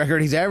blocks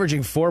record. He's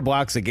averaging 4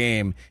 blocks a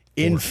game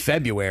in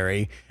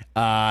February.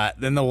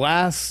 Then the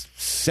last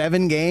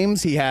 7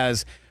 games, he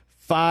has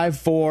 5,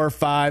 4,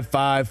 5,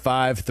 5,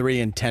 5, 3,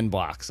 and 10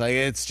 blocks. Like,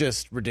 it's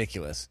just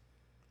ridiculous.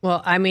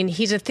 Well, I mean,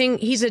 he's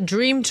a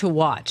dream to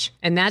watch.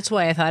 And that's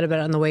why I thought about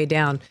it on the way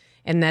down.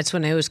 And that's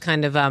when I was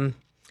kind of,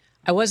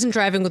 I wasn't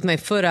driving with my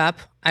foot up.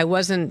 I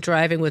wasn't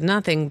driving with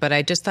nothing, but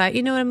I just thought,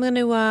 you know what, I'm going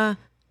to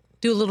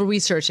do a little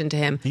research into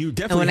him. You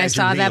definitely and when had I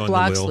saw your knee that on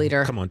blocks the wheel.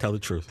 leader. Come on, tell the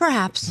truth.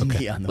 Perhaps.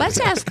 Okay. Let's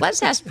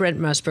ask Brent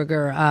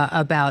Musburger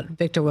about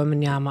Victor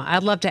Wembanyama.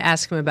 I'd love to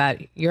ask him about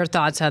your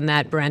thoughts on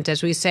that, Brent,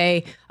 as we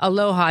say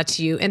aloha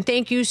to you. And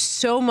thank you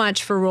so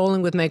much for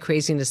rolling with my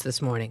craziness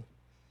this morning.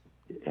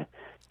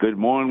 Good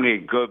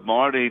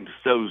morning,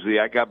 Susie.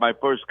 I got my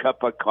first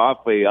cup of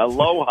coffee.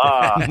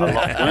 Aloha.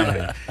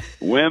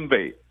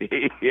 Wemby.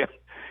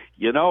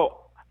 You know,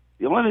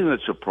 the only thing that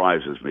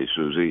surprises me,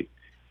 Susie,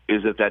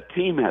 is that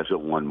team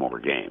hasn't won more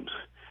games.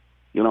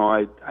 You know,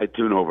 I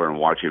tune over and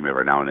watch him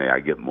every now and then.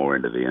 I get more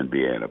into the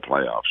NBA and the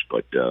playoffs,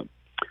 but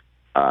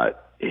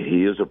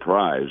he is a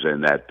prize.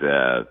 And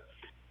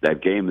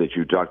that game that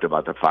you talked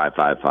about, the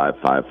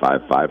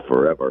 5-5-5-5-5-5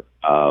 forever,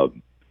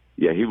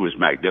 he was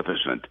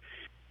magnificent.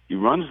 He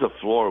runs the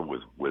floor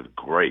with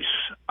grace,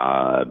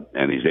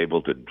 and he's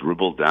able to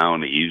dribble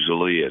down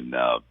easily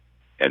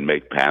and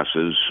make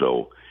passes.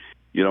 So,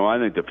 you know, I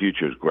think the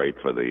future is great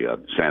for the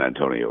San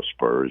Antonio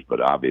Spurs,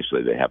 but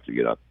obviously they have to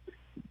get a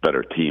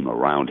better team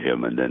around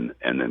him and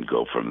then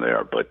go from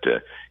there. But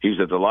he's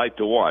a delight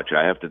to watch,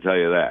 I have to tell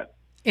you that.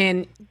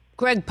 And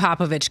Greg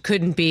Popovich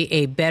couldn't be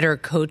a better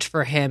coach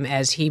for him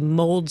as he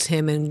molds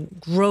him and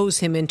grows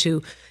him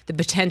into the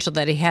potential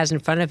that he has in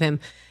front of him.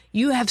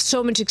 You have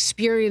so much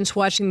experience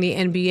watching the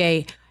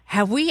NBA.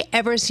 Have we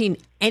ever seen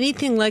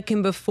anything like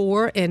him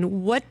before,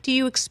 and what do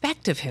you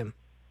expect of him?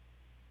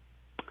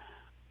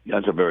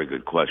 That's a very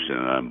good question.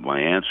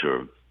 My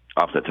answer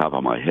off the top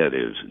of my head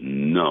is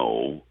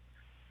no.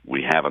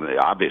 We haven't.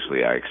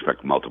 Obviously, I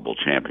expect multiple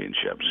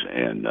championships,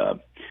 and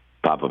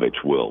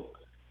Popovich will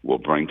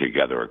bring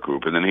together a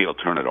group, and then he'll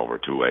turn it over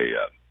to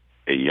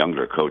a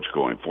younger coach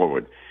going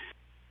forward.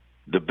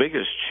 The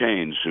biggest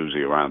change,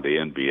 Susie, around the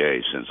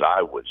NBA since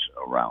I was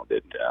around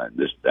it,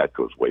 that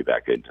goes way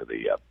back into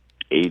the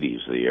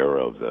 80s, the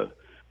era of the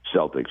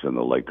Celtics and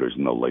the Lakers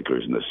and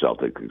the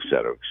Celtics, et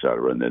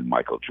cetera, and then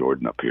Michael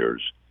Jordan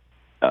appears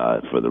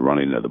for the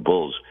running of the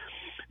Bulls.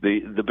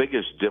 The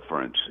biggest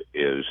difference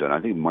is, and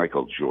I think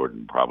Michael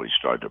Jordan probably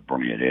started to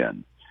bring it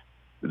in,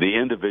 the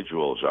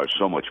individuals are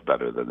so much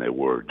better than they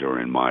were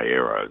during my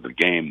era. The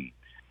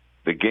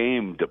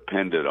game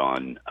depended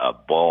on a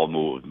ball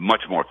move,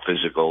 much more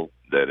physical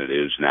than it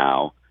is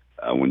now.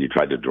 When you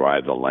tried to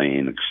drive the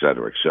lane, et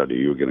cetera,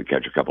 you were going to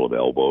catch a couple of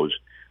elbows.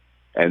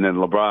 And then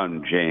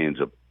LeBron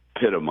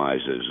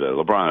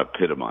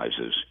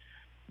epitomizes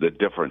the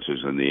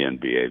differences in the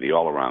NBA, the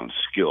all-around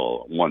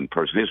skill. One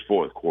person, his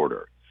fourth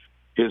quarter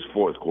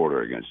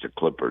against the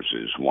Clippers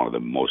is one of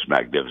the most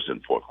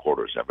magnificent fourth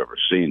quarters I've ever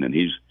seen. And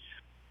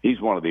he's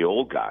one of the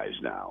old guys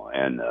now,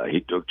 and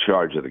he took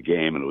charge of the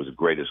game, and it was the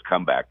greatest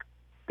comeback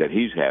that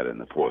he's had in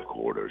the fourth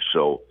quarter.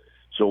 So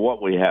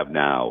what we have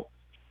now,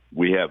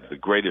 we have the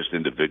greatest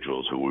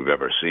individuals who we've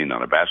ever seen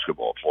on a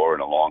basketball floor,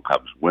 and along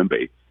comes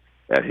Wemby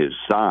at his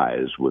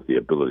size with the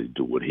ability to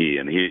do what he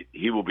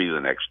will be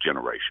the next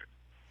generation.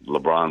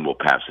 LeBron will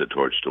pass the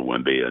torch to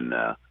Wemby, and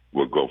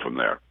we'll go from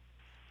there.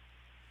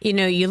 You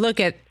know, you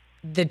look at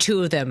the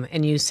two of them,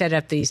 and you set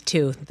up these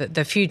two,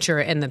 the future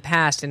and the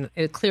past, and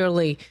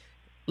clearly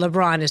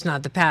LeBron is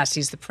not the past,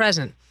 he's the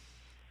present.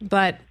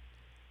 But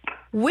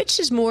which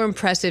is more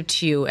impressive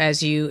to you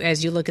as you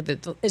look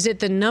at is it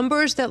the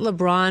numbers that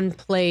LeBron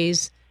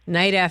plays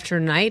night after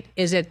night?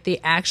 Is it the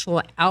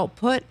actual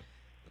output?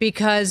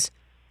 Because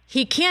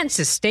he can't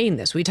sustain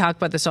this. We talk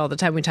about this all the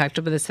time. We talked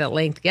about this at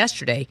length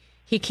yesterday.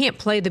 He can't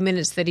play the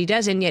minutes that he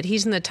does, and yet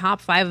he's in the top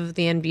 5 of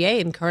the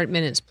NBA in current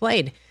minutes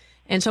played.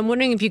 And so I'm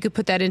wondering if you could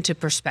put that into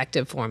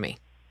perspective for me.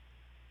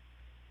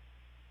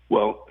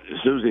 Well,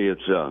 Susie,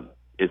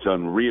 it's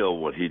unreal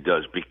what he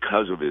does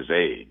because of his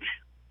age.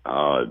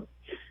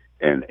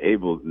 And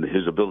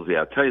his ability.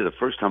 I'll tell you, the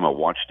first time I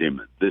watched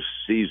him this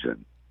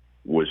season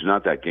was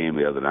not that game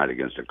the other night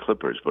against the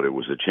Clippers, but it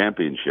was a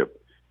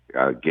championship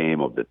game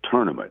of the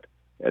tournament,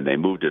 and they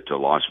moved it to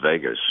Las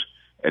Vegas,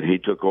 and he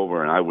took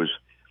over, and I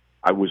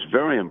was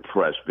very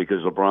impressed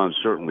because LeBron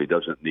certainly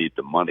doesn't need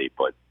the money,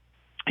 but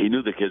he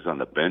knew the kids on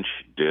the bench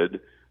did,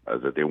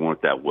 that they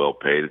weren't that well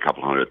paid,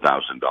 $200,000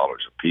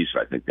 a piece,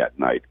 I think, that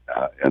night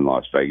in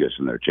Las Vegas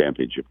in their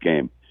championship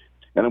game,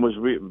 and I was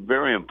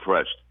very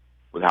impressed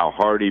with how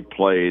hard he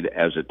played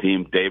as a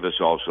team. Davis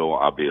also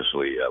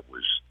obviously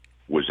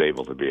was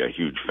able to be a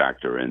huge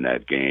factor in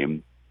that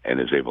game and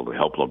is able to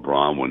help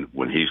LeBron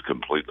when he's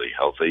completely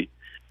healthy.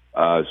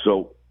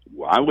 So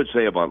I would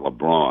say about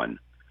LeBron,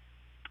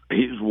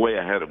 he's way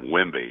ahead of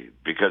Wemby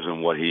because of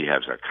what he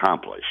has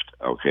accomplished.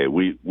 Okay,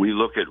 we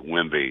look at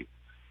Wemby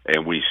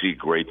and we see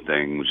great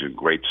things and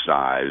great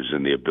size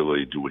and the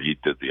ability to do what he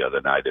did the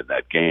other night in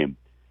that game.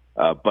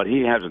 But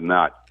he has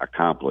not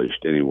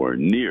accomplished anywhere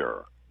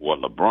near what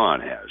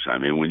LeBron has. I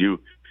mean,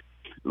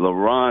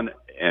 LeBron,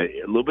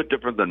 a little bit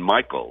different than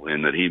Michael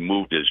in that he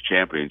moved his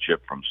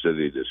championship from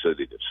city to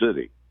city to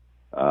city,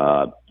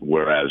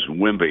 whereas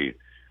Wemby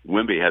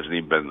hasn't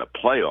even been in the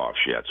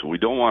playoffs yet. So we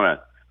don't want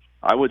to.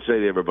 I would say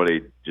to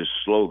everybody, just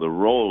slow the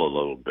roll a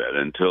little bit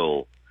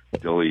until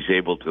he's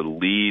able to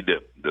lead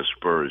the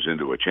Spurs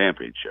into a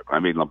championship. I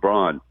mean,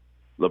 LeBron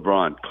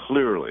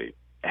clearly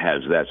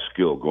has that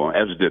skill going,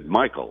 as did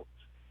Michael.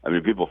 I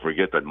mean, people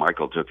forget that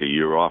Michael took a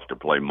year off to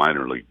play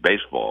minor league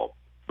baseball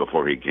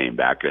before he came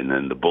back, and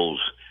then the Bulls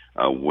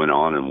went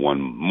on and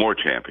won more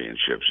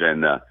championships.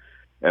 And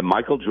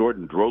Michael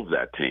Jordan drove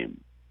that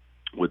team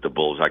with the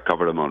Bulls. I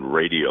covered him on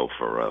radio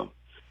for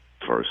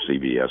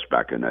CBS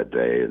back in that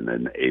day, and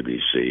then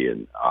ABC,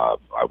 and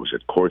I was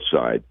at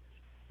courtside.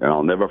 And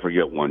I'll never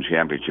forget one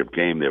championship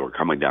game. They were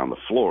coming down the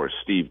floor.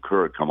 Steve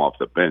Kerr had come off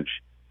the bench,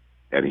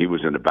 and he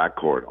was in the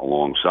backcourt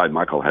alongside.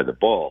 Michael had the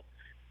ball.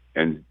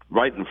 And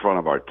right in front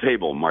of our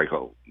table,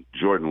 Michael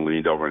Jordan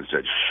leaned over and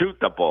said, "Shoot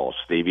the ball,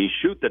 Stevie.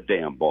 Shoot the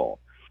damn ball."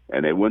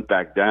 And they went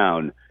back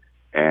down,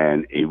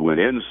 and he went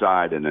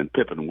inside, and then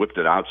Pippen whipped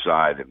it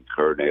outside, and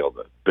Kerr nailed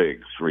a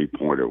big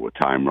three-pointer with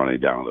time running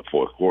down in the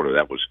fourth quarter.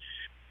 That was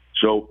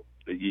so,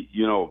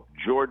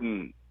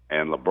 Jordan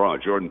and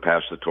LeBron. Jordan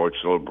passed the torch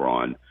to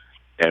LeBron,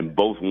 and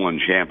both won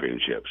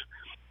championships.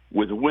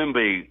 With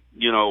Wemby,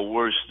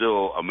 we're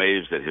still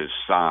amazed at his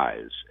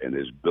size and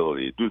his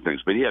ability to do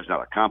things, but he has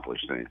not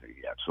accomplished anything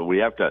yet. So we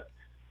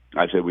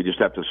just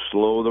have to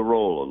slow the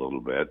roll a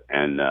little bit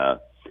and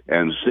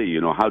see,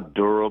 how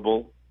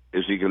durable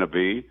is he going to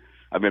be?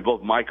 I mean,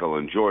 both Michael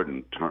and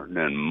Jordan turned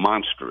in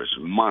monstrous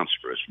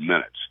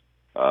minutes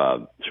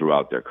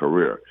throughout their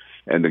career.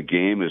 And the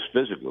game is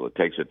physical. It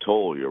takes a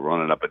toll. You're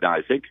running up and down.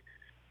 I think,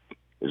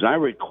 as I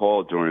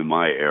recall, during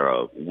my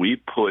era, we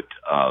put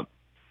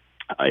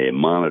a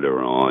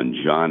monitor on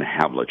John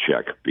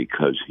Havlicek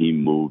because he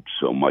moved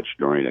so much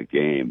during a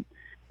game.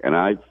 And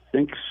I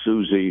think,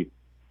 Susie,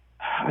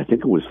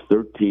 it was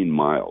 13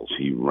 miles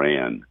he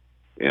ran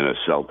in a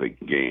Celtic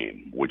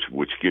game,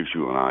 which gives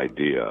you an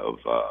idea of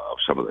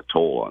some of the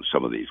toll on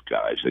some of these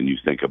guys. And you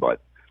think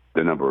about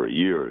the number of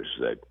years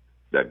that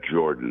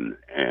Jordan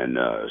and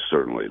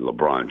certainly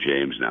LeBron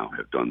James now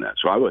have done that.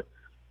 So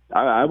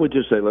I would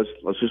just say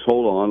let's just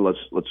hold on.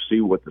 Let's see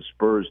what the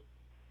Spurs.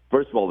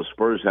 First of all, the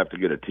Spurs have to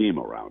get a team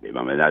around him.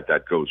 I mean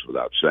that goes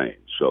without saying.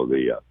 So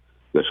the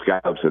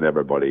scouts and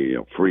everybody,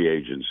 free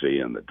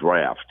agency and the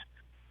draft,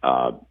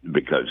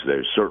 because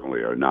they certainly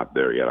are not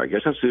there yet. I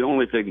guess that's the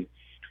only thing.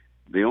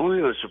 The only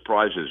thing that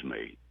surprises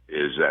me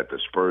is that the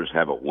Spurs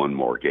haven't won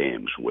more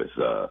games with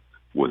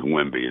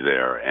Wemby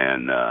there,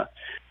 and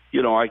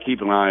I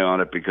keep an eye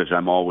on it because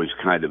I'm always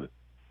kind of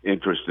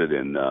interested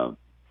in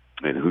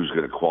who's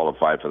going to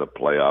qualify for the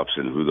playoffs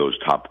and who those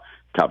top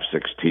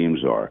six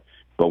teams are.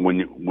 But when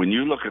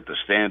you look at the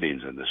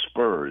standings, and the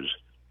Spurs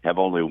have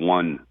only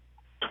won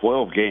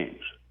 12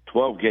 games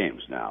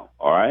now.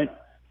 All right,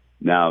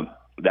 now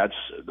that's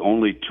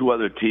only two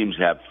other teams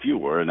have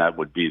fewer, and that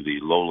would be the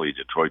lowly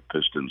Detroit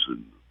Pistons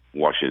and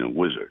Washington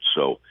Wizards.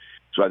 So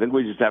I think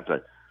we just have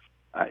to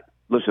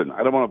listen.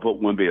 I don't want to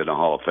put Wemby in the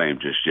Hall of Fame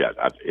just yet.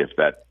 If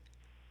that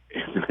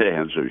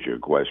answers your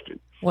question.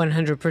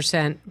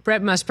 100%.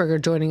 Brent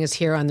Musburger joining us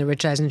here on the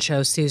Rich Eisen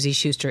Show. Susie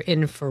Schuster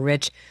in for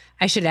Rich.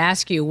 I should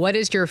ask you, what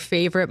is your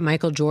favorite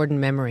Michael Jordan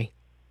memory?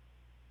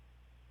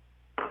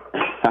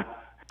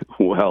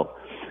 Well,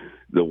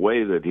 the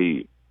way that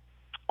he,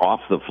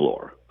 off the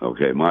floor,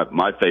 okay,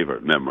 my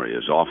favorite memory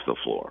is off the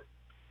floor.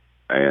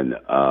 And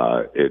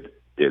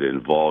it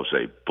involves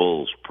a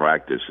Bulls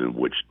practice in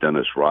which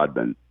Dennis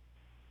Rodman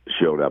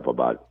showed up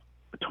about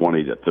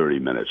 20 to 30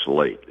 minutes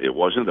late. It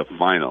wasn't the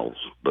finals,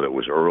 but it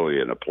was early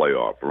in a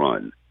playoff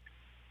run.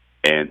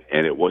 And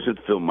it wasn't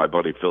my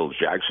buddy Phil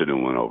Jackson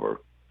who went over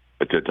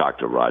to talk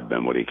to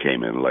Rodman when he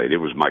came in late. It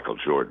was Michael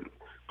Jordan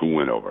who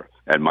went over.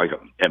 And Michael,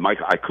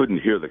 I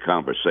couldn't hear the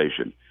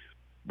conversation,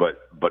 but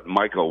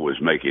Michael was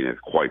making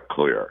it quite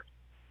clear,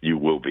 you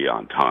will be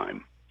on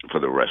time for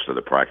the rest of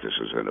the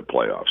practices in the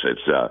playoffs.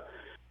 It's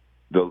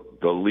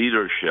the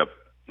leadership,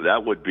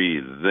 that would be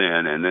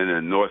then. And then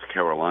in North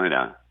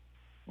Carolina,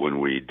 when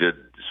we did,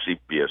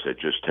 CBS had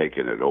just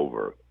taken it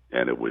over,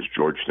 and it was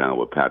Georgetown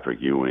with Patrick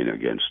Ewing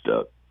against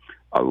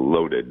a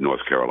loaded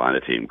North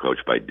Carolina team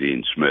coached by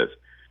Dean Smith.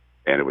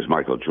 And it was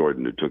Michael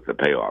Jordan who took the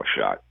payoff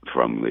shot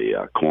from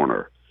the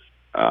corner,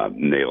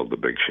 nailed the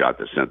big shot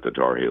that sent the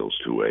Tar Heels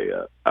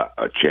to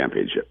a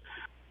championship.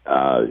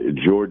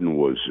 Jordan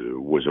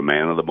was a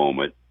man of the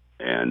moment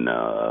and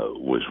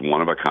was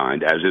one of a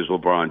kind, as is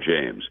LeBron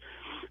James.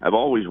 I've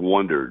always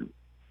wondered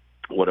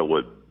what it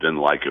would have been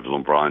like if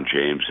LeBron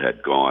James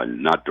had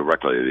gone, not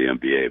directly to the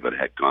NBA, but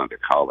had gone to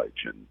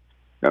college. And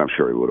I'm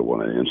sure he would have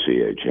won an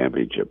NCAA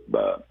championship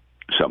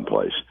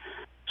someplace.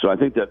 So I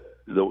think that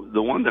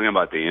the one thing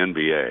about the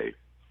NBA,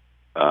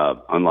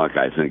 unlike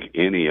I think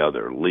any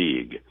other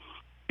league,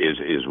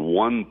 is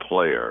one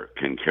player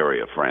can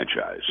carry a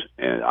franchise.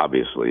 And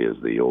obviously, as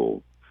the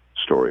old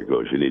story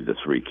goes, you need the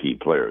three key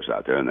players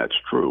out there, and that's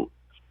true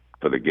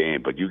for the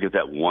game. But you get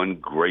that one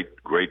great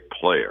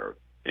player,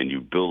 and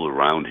you build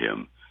around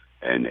him,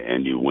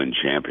 and you win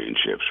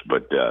championships.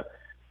 But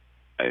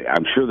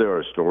I'm sure there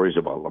are stories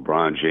about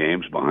LeBron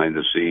James behind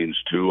the scenes,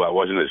 too. I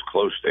wasn't as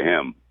close to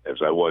him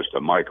as I was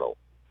to Michael.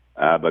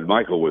 But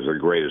Michael was the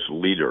greatest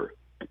leader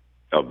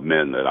of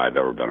men that I've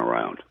ever been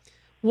around.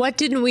 What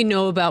didn't we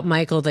know about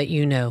Michael that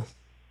you know?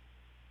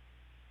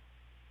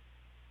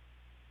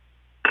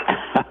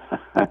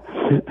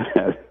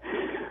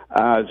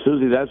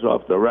 Susie, that's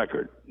off the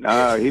record. He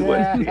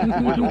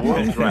was a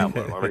world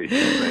traveler. Let me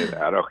say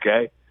that,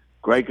 okay?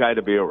 Great guy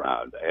to be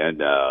around,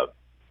 and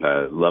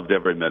loved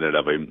every minute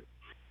of him.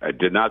 I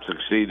did not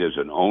succeed as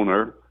an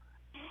owner.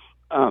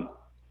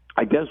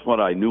 I guess what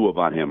I knew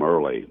about him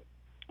early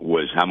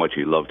was how much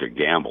he loved to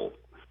gamble.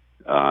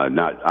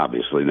 Not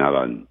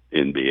on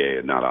NBA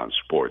and not on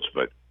sports,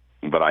 but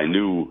I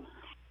knew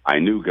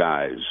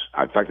guys.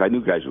 In fact, I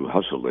knew guys who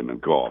hustled him in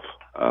golf.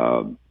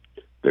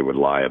 They would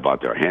lie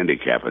about their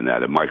handicap and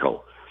that. And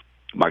Michael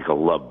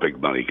loved big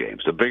money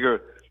games. The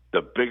bigger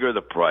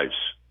the price,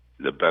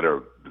 the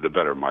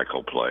better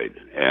Michael played.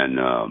 And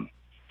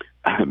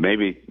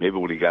maybe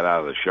when he got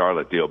out of the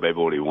Charlotte deal, maybe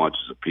what he wants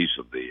is a piece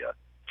of the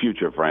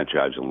future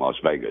franchise in Las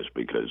Vegas,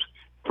 because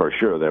for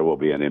sure there will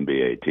be an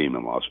NBA team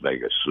in Las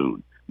Vegas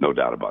soon. No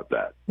doubt about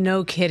that.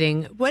 No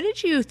kidding. What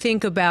did you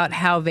think about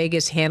how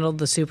Vegas handled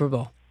the Super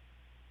Bowl?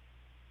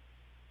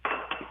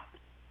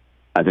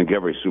 I think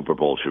every Super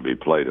Bowl should be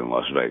played in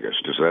Las Vegas.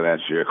 Does that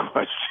answer your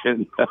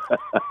question?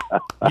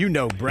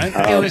 Brent.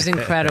 It was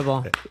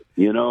incredible.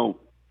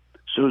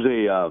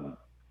 Susie,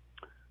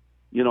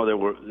 there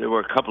were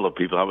a couple of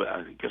people.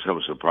 I guess I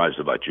was surprised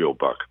about Joe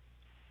Buck.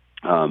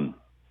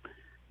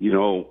 We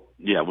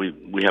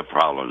have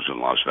problems in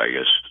Las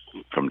Vegas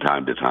from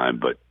time to time,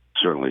 but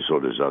certainly so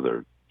does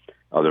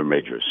other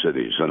major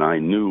cities. And I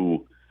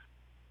knew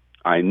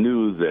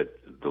that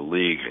the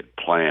league had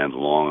planned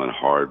long and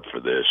hard for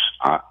this.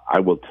 I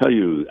will tell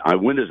you, I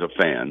went as a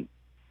fan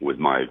with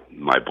my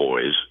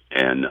boys,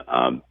 and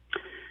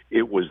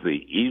it was the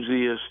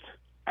easiest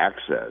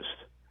access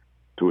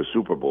to a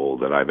Super Bowl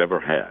that I've ever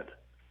had.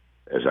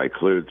 As I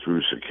cleared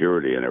through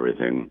security and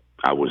everything,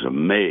 I was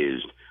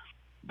amazed.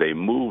 They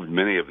moved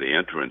many of the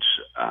entrance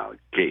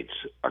gates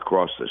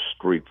across the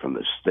street from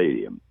the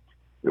stadium.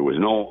 There was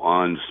no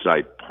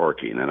on-site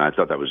parking, and I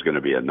thought that was going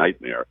to be a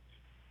nightmare,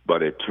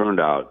 but it turned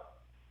out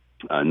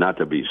not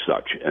to be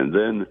such. And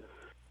then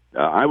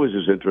I was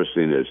as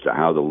interested as to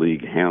how the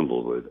league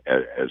handled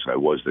it as I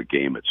was the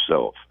game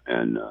itself,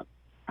 and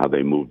how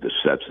they moved the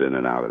sets in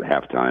and out at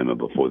halftime and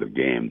before the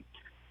game.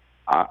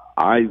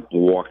 I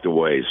walked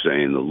away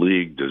saying the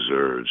league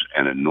deserves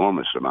an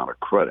enormous amount of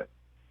credit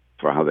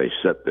for how they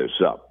set this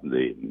up.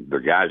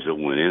 The guys that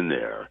went in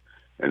there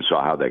and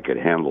saw how they could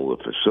handle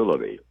the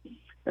facility.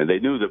 And they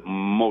knew that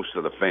most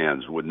of the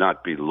fans would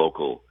not be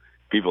local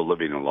people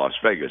living in Las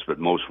Vegas, but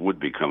most would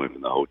be coming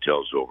from the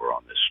hotels over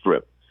on the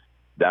Strip.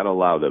 That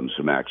allowed them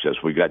some access.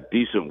 We got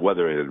decent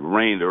weather. It had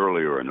rained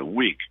earlier in the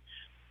week,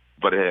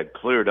 but it had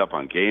cleared up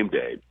on game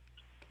day.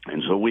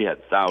 And so we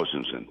had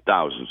thousands and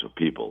thousands of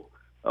people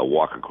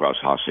walk across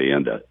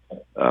Hacienda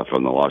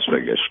from the Las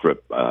Vegas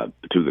Strip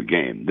to the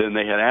game. Then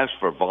they had asked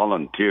for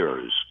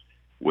volunteers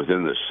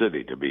within the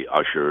city to be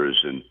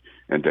ushers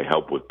and to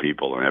help with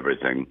people and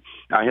everything.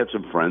 I had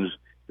some friends.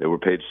 They were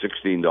paid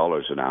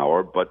 $16 an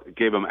hour, but it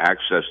gave them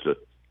access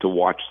to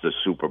watch the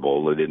Super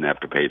Bowl. They didn't have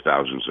to pay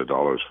thousands of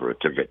dollars for a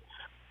ticket.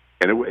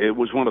 And it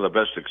was one of the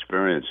best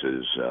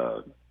experiences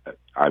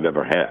I've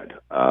ever had.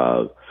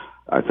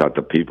 I thought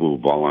the people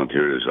who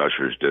volunteered as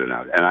ushers did it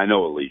out. And I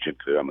know Allegiant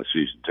because I'm a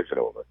season ticket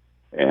holder.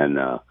 And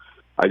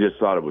I just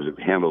thought it was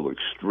handled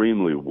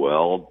extremely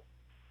well.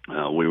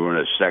 We were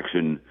in a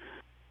section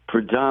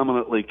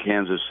predominantly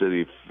Kansas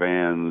City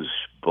fans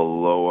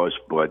below us,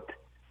 but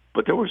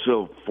there were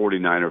still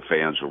 49er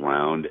fans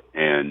around,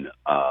 and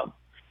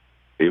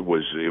it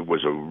was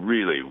a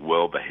really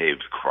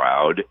well-behaved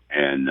crowd.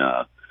 And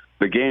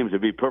the game, to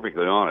be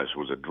perfectly honest,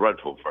 was a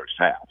dreadful first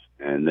half,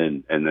 and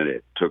then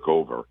it took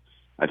over.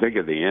 I think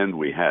at the end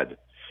we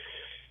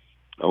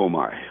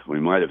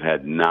might have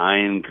had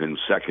 9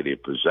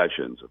 consecutive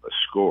possessions of a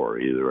score,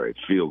 either a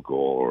field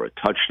goal or a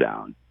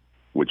touchdown,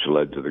 which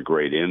led to the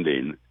great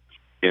ending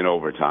in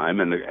overtime,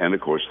 and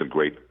of course the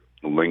great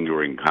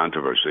lingering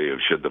controversy of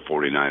should the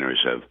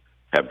 49ers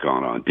have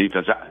gone on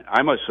defense.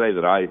 I must say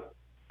that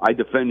I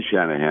defend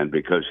Shanahan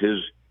because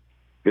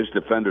his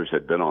defenders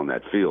had been on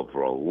that field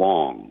for a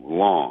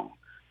long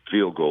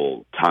field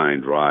goal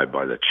tying drive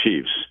by the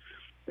Chiefs,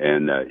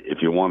 and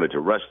if you wanted to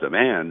rest them,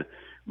 and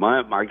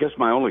I guess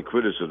my only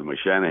criticism of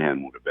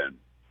Shanahan would have been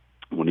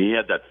when he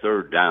had that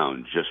third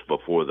down just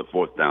before the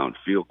fourth down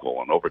field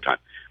goal in overtime.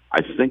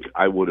 I think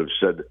I would have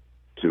said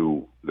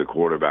to the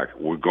quarterback,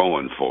 we're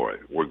going for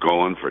it. We're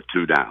going for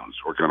 2 downs.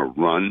 We're going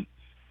to run.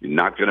 You're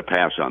not going to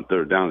pass on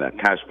third down. That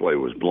pass play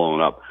was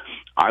blown up.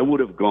 I would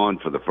have gone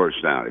for the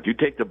first down. If you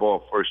take the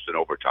ball first in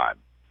overtime,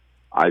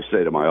 I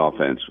say to my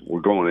offense,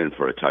 we're going in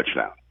for a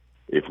touchdown.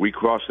 If we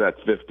cross that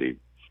 50,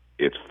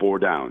 it's 4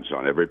 downs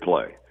on every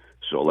play.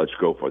 So let's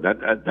go for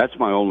that. That's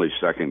my only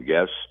second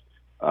guess,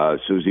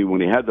 Susie.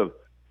 When he had the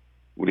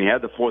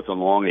 4th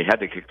and long, he had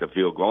to kick the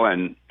field goal,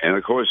 and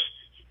of course,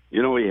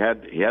 you know, he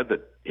had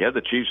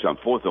the Chiefs on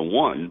 4th and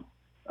 1.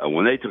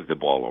 When they took the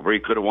ball over, he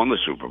could have won the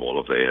Super Bowl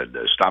if they had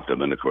stopped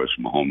him. And of course,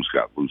 Mahomes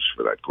got loose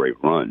for that great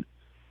run,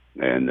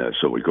 and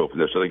so we go from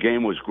there. So the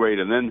game was great,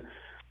 and then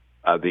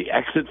the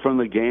exit from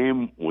the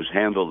game was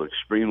handled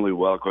extremely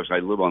well. Of course, I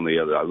live on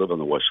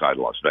the west side of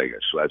Las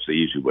Vegas, so that's the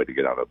easy way to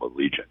get out of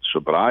Allegiant.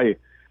 So, but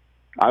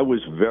I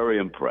was very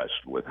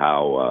impressed with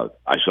how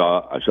I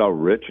saw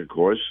Rich, of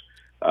course,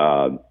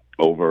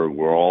 over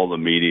where all the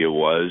media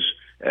was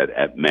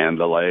at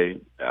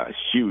Mandalay, a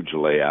huge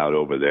layout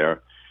over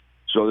there.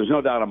 So there's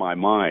no doubt in my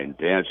mind,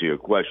 to answer your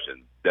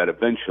question, that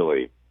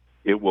eventually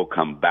it will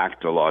come back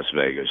to Las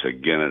Vegas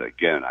again and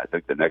again. I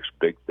think the next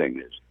big thing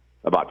is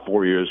about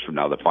 4 years from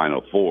now, the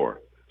Final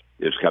Four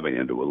is coming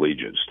into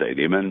Allegiant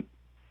Stadium.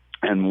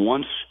 And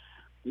once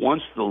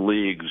the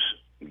leagues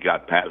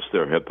got past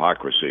their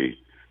hypocrisy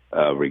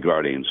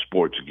regarding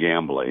sports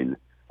gambling,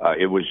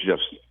 it was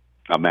just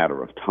a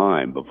matter of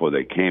time before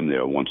they came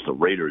there once the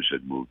Raiders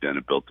had moved in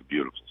and built the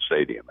beautiful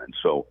stadium. And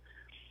so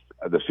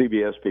the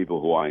CBS people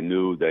who I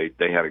knew, they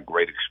had a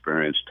great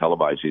experience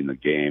televising the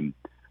game.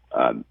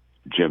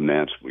 Jim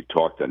Nantz, we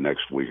talked the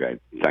next week. I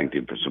thanked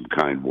him for some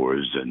kind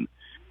words, and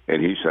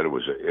he said it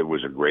was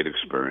a great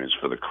experience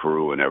for the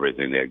crew and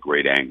everything. They had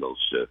great angles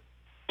to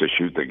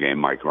shoot the game.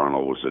 Mike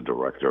Arnold was the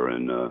director,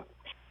 and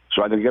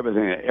so I think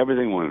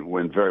everything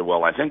went very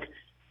well. I think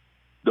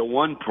the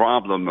one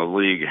problem the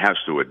league has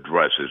to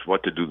address is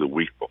what to do the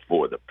week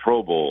before. The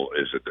Pro Bowl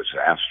is a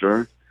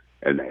disaster,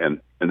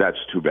 and that's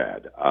too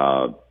bad.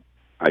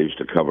 I used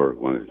to cover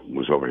when it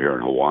was over here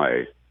in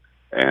Hawaii,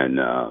 and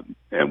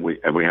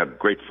we had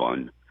great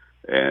fun,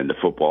 and the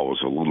football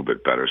was a little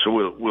bit better. So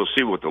we'll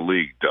see what the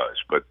league does,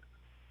 but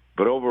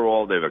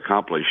overall they've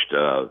accomplished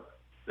a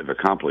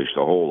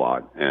whole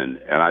lot, and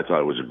I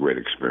thought it was a great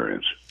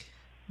experience.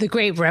 The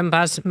great Brent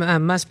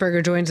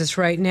Musburger joins us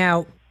right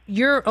now.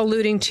 You're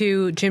alluding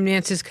to Jim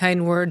Nantz's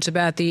kind words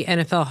about the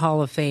NFL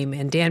Hall of Fame,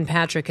 and Dan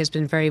Patrick has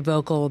been very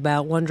vocal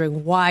about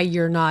wondering why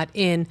you're not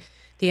in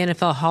the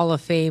NFL Hall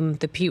of Fame,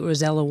 the Pete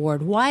Rozelle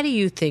Award. Why do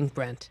you think,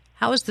 Brent?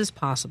 How is this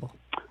possible?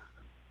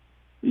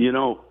 You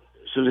know,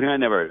 Susan, I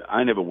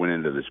never went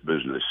into this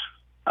business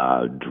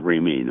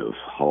dreaming of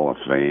Hall of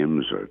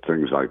Fames or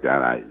things like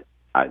that.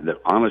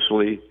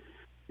 Honestly,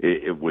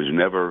 it was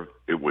never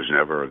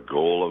a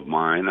goal of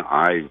mine.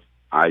 I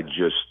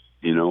just,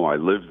 I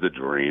lived the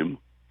dream.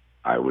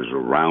 I was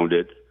around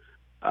it.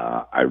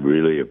 I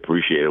really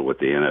appreciated what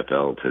the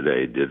NFL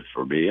today did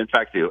for me. In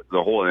fact, the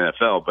whole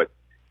NFL, but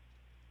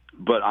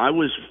I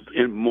was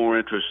more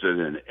interested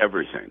in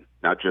everything,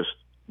 not just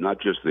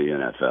the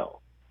NFL.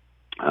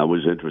 I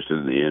was interested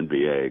in the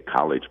NBA,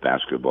 college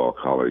basketball,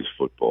 college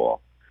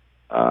football.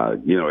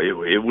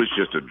 It was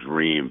just a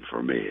dream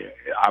for me.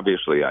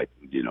 Obviously, I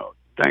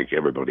thank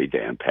everybody,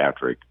 Dan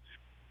Patrick,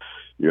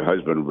 your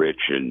husband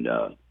Rich, and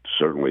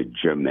certainly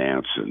Jim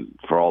Nantz, and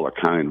for all the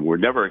kind. We're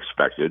never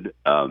expected.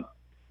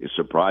 It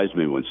surprised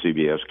me when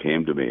CBS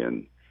came to me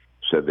and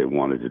said they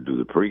wanted to do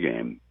the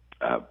pregame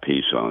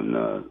piece on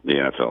the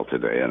NFL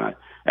today, and I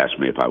asked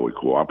me if I would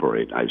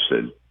cooperate. I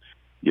said,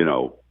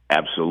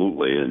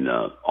 absolutely, and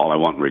all I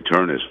want in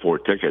return is 4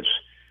 tickets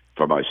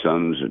for my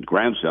sons and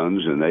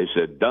grandsons, and they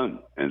said done.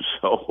 And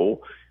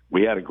so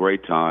we had a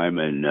great time,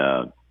 and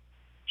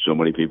so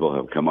many people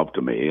have come up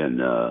to me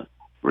and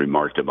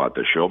remarked about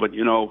the show. But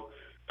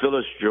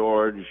Phyllis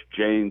George,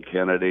 Jane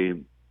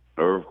Kennedy,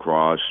 Irv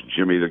Cross,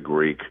 Jimmy the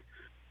Greek,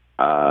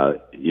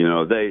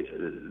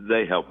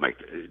 they helped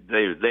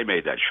they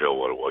made that show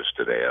what it was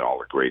today, and all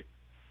the great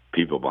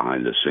people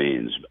behind the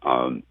scenes.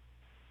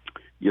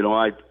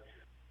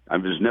 I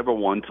was never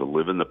one to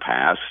live in the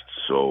past,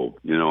 so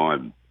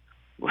I'm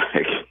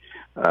like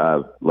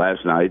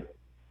last night,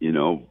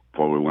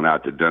 before we went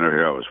out to dinner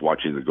here, I was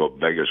watching the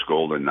Vegas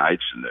Golden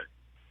Knights and the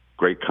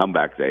great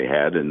comeback they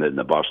had, and then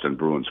the Boston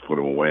Bruins put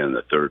them away in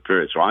the third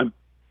period. So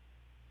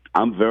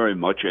I'm very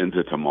much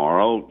into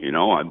tomorrow.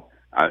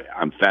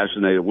 I'm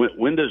fascinated.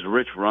 When does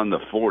Rich run the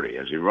 40?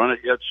 Has he run it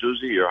yet,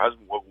 Susie? Your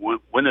husband?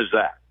 When is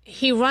that?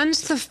 He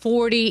runs the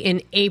 40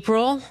 in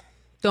April.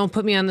 Don't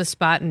put me on the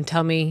spot and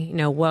tell me,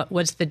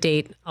 what's the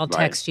date. I'll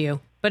text you.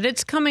 But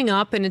it's coming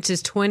up, and it's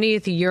his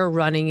 20th year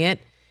running it.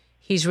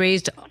 He's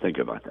raised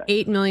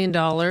 $8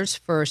 million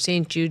for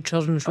St. Jude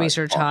Children's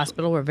Research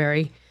Hospital. We're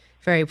very,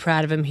 very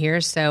proud of him here.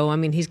 So,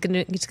 he's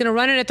gonna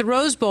run it at the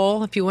Rose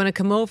Bowl. If you want to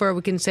come over,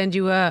 we can send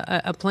you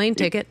a plane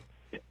ticket.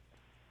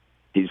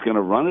 He's going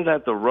to run it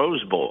at the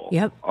Rose Bowl.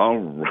 Yep. All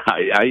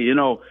right.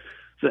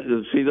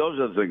 See, those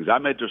are the things.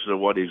 I'm interested in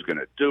what he's going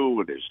to do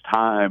with his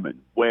time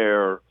and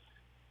where.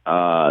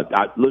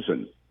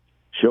 Listen,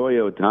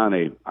 Shohei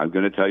Ohtani, I'm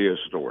going to tell you a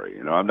story.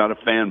 I'm not a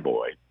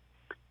fanboy,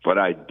 but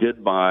I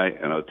did buy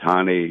an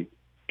Ohtani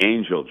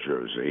Angel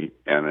jersey,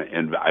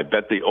 and I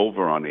bet the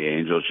over on the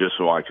Angels just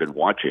so I could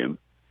watch him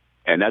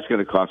and that's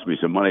going to cost me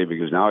some money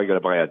because now I got to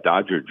buy a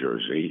Dodger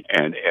jersey,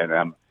 and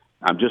I'm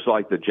just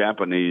like the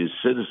Japanese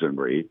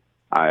citizenry.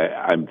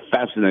 I'm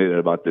fascinated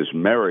about this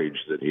marriage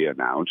that he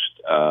announced.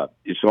 So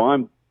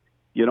I'm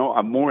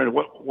more in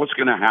what's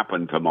going to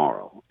happen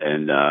tomorrow,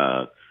 and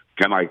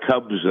can my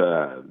Cubs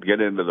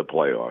get into the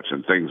playoffs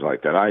and things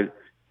like that.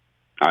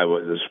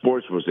 The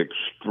sports was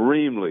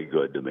extremely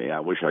good to me.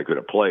 I wish I could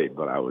have played,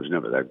 but I was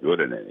never that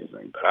good at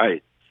anything. But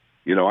I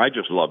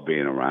just love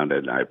being around it,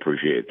 and I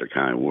appreciate the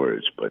kind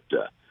words. But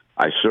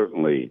I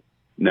certainly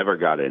never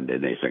got into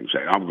anything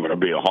saying, I'm going to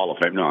be a Hall of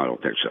Fame. No, I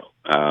don't think so.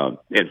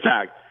 In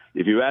fact,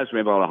 if you ask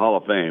me about a Hall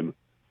of Fame,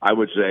 I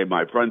would say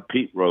my friend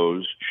Pete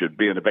Rose should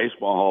be in the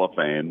Baseball Hall of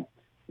Fame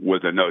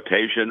with a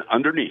notation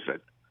underneath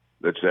it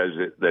that says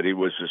that he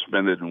was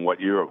suspended in what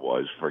year it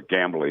was for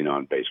gambling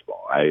on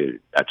baseball.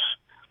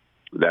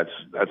 That's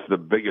the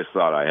biggest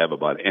thought I have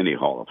about any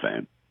Hall of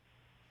Fame.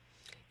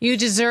 You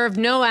deserve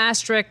no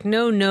asterisk,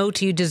 no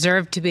note. You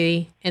deserve to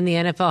be in the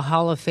NFL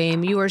Hall of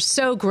Fame. You are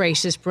so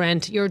gracious,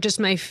 Brent. You're just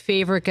my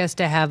favorite guest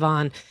to have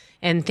on.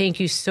 And thank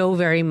you so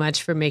very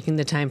much for making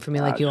the time for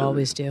me like you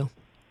always do.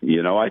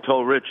 I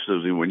told Rich,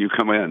 Susie, when you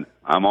come in,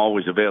 I'm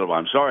always available.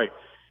 I'm sorry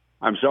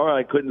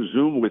I couldn't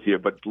Zoom with you,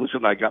 but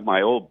listen, I got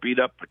my old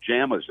beat-up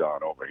pajamas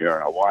on over here. I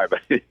don't know why, but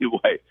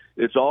anyway,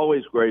 it's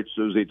always great,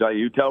 Susie.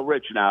 You tell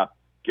Rich now,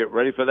 get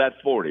ready for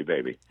that 40,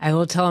 baby. I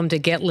will tell him to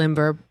get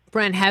limber.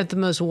 Brent, have the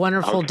most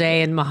wonderful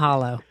day, and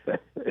mahalo.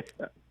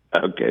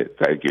 Okay,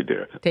 thank you,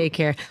 dear. Take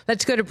care.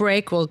 Let's go to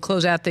break. We'll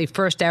close out the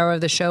first hour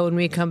of the show when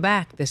we come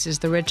back. This is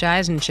The Rich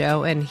Eisen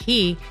Show, and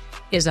he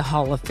is a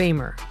Hall of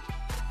Famer.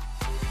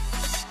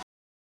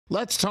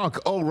 Let's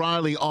talk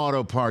O'Reilly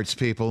Auto Parts,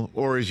 people,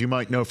 or as you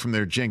might know from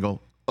their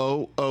jingle,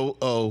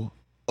 O'Reilly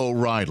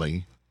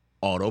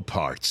Auto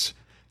Parts.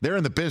 They're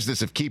in the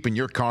business of keeping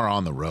your car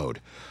on the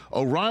road.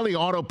 O'Reilly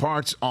Auto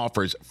Parts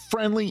offers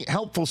friendly,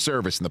 helpful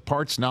service and the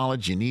parts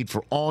knowledge you need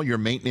for all your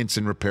maintenance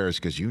and repairs,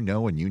 because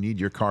when you need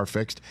your car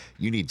fixed,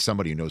 you need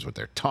somebody who knows what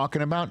they're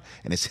talking about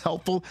and is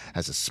helpful,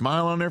 has a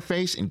smile on their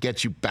face, and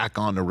gets you back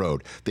on the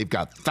road. They've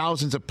got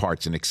thousands of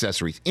parts and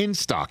accessories in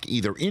stock,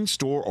 either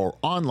in-store or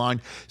online,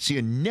 so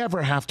you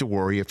never have to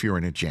worry if you're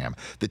in a jam.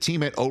 The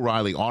team at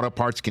O'Reilly Auto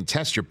Parts can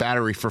test your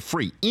battery for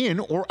free in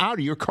or out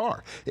of your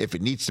car. If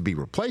it needs to be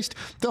replaced,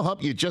 they'll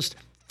help you just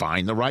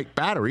find the right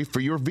battery for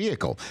your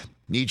vehicle.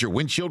 Need your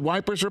windshield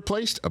wipers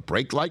replaced, a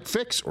brake light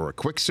fix, or a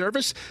quick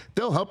service?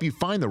 They'll help you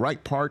find the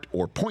right part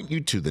or point you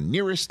to the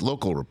nearest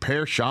local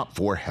repair shop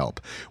for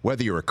help.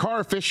 Whether you're a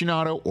car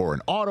aficionado or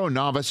an auto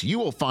novice, you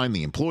will find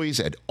the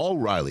employees at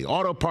O'Reilly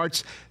Auto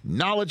Parts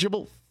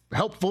knowledgeable,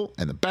 helpful,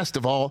 and the best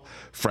of all,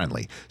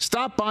 friendly.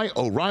 Stop by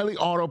O'Reilly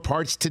Auto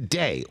Parts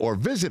today or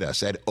visit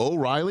us at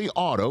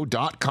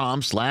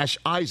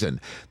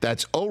O'ReillyAuto.com/Eisen.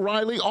 That's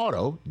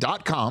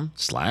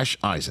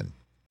O'ReillyAuto.com/Eisen.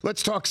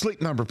 Let's talk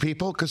Sleep Number,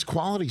 people, because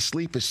quality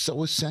sleep is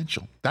so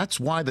essential. That's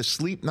why the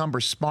Sleep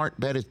Number smart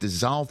bed is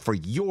designed for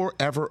your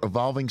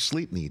ever-evolving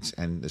sleep needs,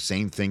 and the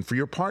same thing for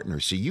your partner,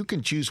 so you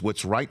can choose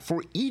what's right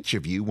for each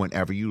of you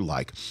whenever you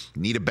like.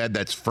 Need a bed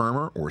that's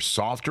firmer or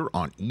softer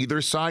on either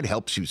side,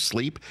 helps you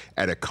sleep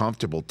at a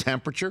comfortable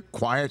temperature,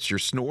 quiets your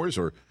snores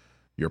or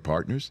your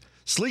partner's?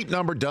 Sleep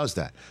Number does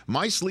that.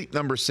 My Sleep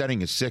Number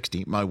setting is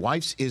 60. My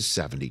wife's is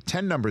 70.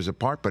 10 numbers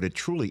apart, but it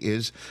truly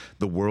is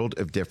the world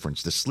of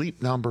difference. The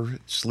Sleep Number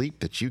sleep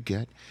that you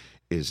get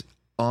is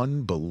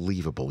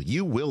unbelievable.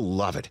 You will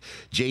love it.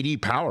 J.D.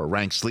 Power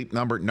ranks Sleep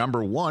Number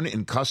 #1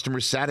 in customer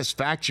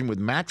satisfaction with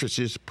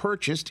mattresses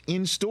purchased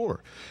in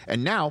store.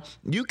 And now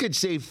you could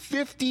save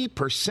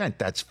 50%.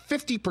 That's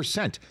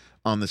 50%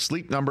 on the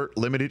Sleep Number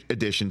Limited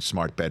Edition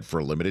Smart Bed for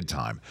a limited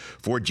time.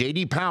 For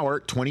J.D. Power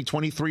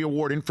 2023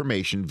 award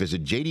information,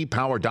 visit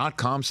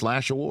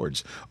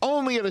jdpower.com/awards.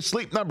 Only at a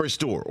Sleep Number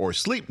store or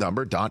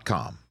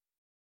sleepnumber.com.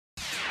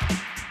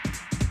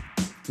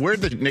 Where'd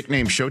the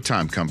nickname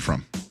Showtime come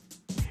from?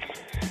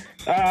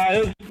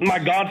 It was my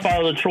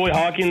godfather, Troy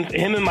Hawkins,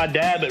 him and my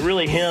dad, but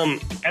really him.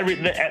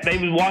 They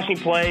would watch me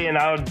play, and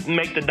I would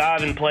make the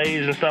diving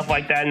plays and stuff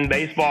like that in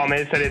baseball. And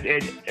they said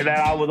it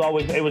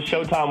was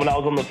Showtime when I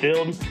was on the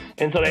field,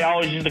 and so they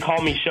always used to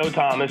call me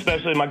Showtime,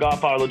 especially my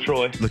godfather,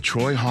 LaTroy.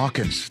 LaTroy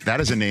Hawkins. That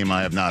is a name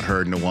I have not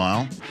heard in a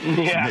while.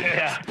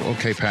 Yeah.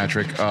 Okay,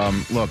 Patrick.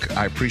 Look,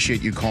 I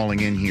appreciate you calling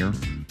in here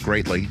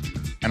greatly.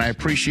 And I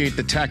appreciate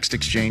the text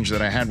exchange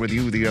that I had with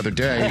you the other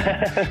day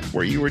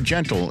where you were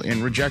gentle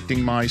in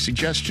rejecting my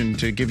suggestion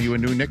to give you a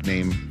new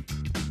nickname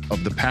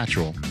of the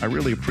Patrol. I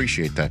really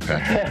appreciate that,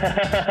 Patrick.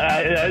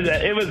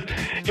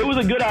 It was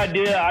a good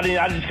idea. I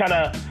just kind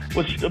of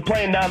was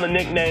playing down the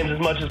nicknames as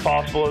much as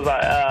possible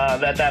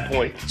at that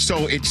point.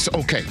 So it's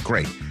okay,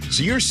 great.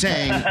 So you're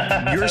saying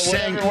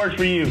it works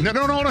for you. No,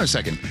 hold on a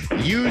second.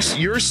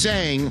 You're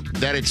saying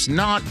that it's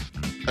not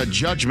a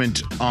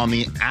judgment on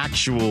the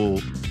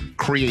actual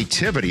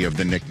creativity of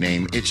the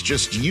nickname. It's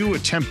just you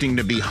attempting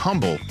to be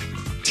humble,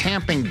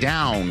 tamping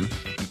down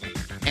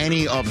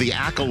any of the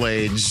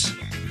accolades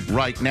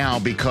right now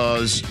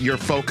because you're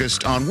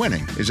focused on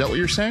winning. Is that what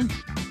you're saying?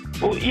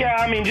 Well, yeah,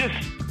 I mean, just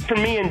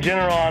for me in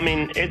general, I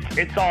mean,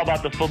 it's all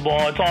about the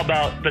football. It's all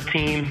about the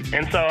team.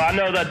 And so I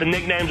know that the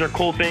nicknames are a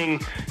cool thing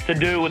to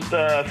do with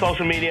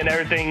social media and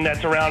everything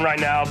that's around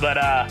right now.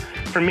 But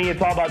for me, it's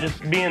all about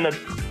just being a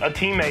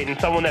teammate and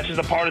someone that's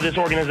just a part of this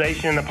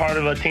organization and a part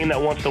of a team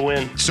that wants to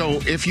win. So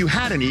if you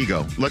had an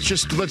ego, let's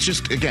just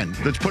again,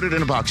 let's put it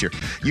in a box here.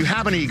 You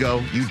have an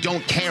ego. You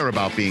don't care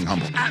about being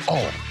humble at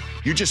all.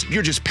 You're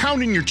just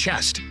pounding your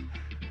chest.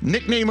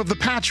 Nickname of the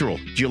Patchel.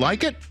 Do you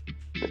like it?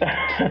 Be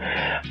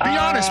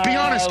honest.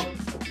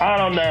 I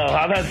don't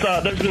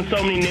know. There's been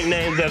so many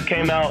nicknames that have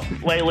came out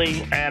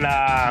lately, and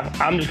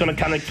I'm just going to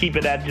kind of keep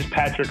it at just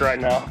Patrick right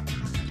now.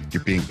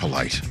 You're being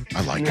polite.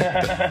 I like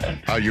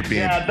it. You're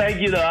being. Yeah, thank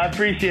you, though. I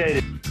appreciate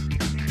it.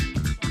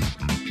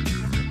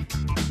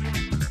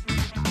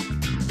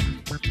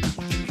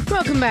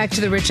 Welcome back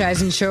to the Rich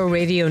Eisen Show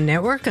Radio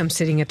Network. I'm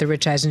sitting at the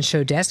Rich Eisen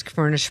Show desk,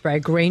 furnished by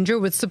Grainger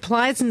with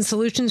supplies and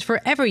solutions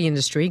for every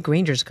industry.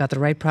 Grainger's got the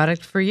right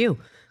product for you.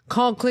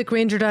 Call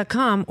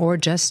clickgrainger.com or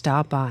just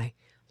stop by.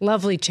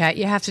 Lovely chat.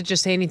 You have to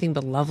just say anything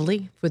but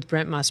lovely with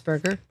Brent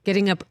Musburger.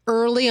 Getting up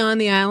early on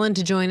the island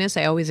to join us.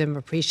 I always am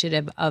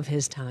appreciative of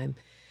his time.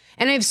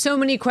 And I have so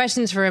many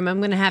questions for him. I'm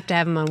going to have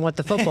him on What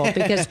the Football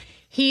because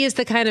he is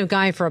the kind of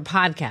guy for a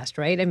podcast,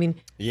 right? I mean,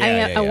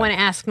 I want to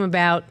ask him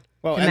about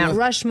Mount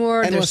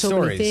Rushmore. There's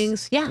so many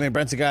things. Yeah. I mean,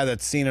 Brent's a guy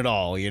that's seen it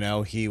all. You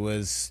know, he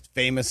was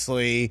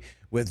famously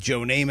with Joe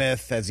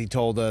Namath, as he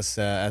told us,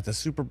 at the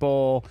Super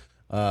Bowl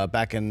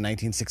back in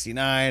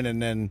 1969.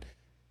 And then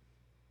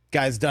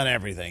guy's done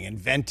everything.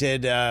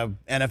 Invented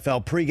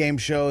NFL pregame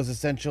shows,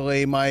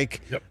 essentially,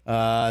 Mike.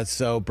 Yep.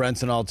 So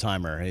Brent's an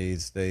all-timer.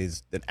 He's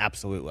an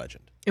absolute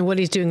legend. And what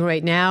he's doing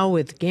right now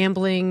with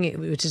gambling,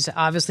 which is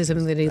obviously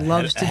something that he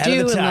loves to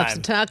do and loves to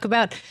talk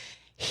about.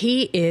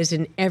 He is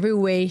in every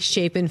way,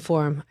 shape, and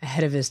form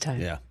ahead of his time.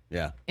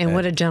 Yeah. And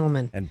what a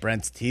gentleman. And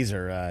Brent's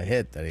teaser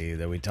hit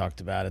that we talked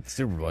about at the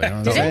Super Bowl.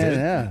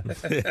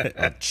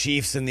 Yeah.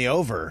 Chiefs in the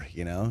over,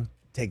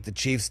 take the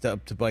Chiefs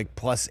up to like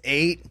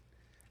 +8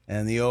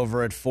 and the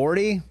over at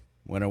 40,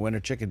 winner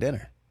chicken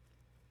dinner.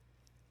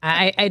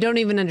 I don't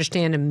even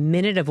understand a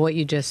minute of what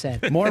you just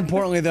said. More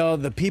importantly, though,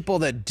 the people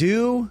that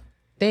do,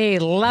 they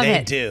love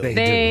it.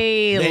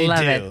 They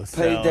love it.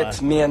 Pay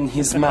that man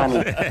his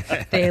money.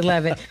 They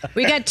love it.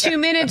 We got 2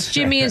 minutes,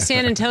 Jimmy in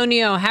San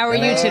Antonio. How are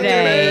you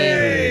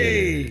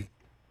today? Hey.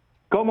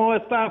 ¿Cómo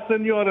está,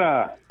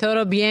 señora?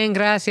 Todo bien,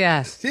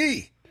 gracias.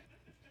 Sí.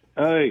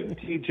 Hey,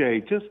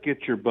 TJ, just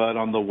get your butt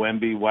on the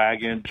Wemby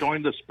wagon.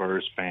 Join the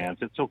Spurs fans.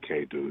 It's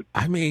okay, dude.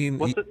 I mean,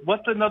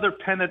 what's another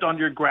pennant on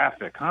your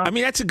graphic, huh? I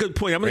mean, that's a good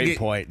point. I'm going to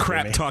get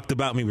crap Jimmy. Talked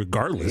about me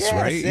regardless,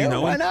 right? Yeah,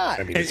 why not?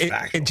 I mean,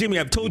 and Jimmy,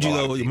 I've told you,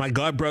 though, my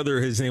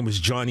godbrother, his name was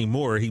Johnny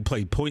Moore. He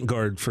played point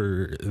guard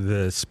for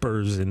the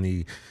Spurs in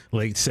the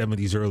late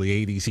 70s,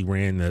 early 80s. He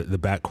ran the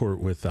backcourt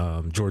with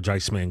George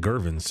Iceman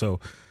Gervin. So,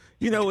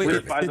 by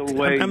the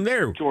way, I'm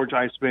there. George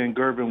Iceman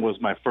Gervin was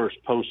my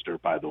first poster,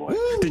 by the way.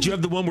 Ooh. Did you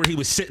have the one where he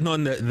was sitting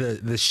on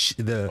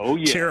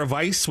the chair of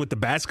ice with the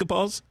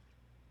basketballs?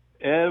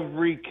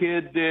 Every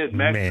kid did.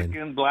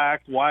 Mexican,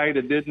 black, white,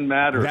 it didn't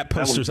matter. That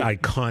poster's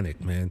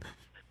iconic, man.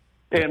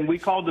 And we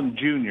called him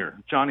Junior.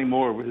 Johnny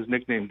Moore, his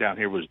nickname down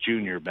here was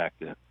Junior back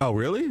then. Oh,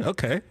 really?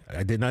 Okay.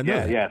 I did not know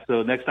that. Yeah.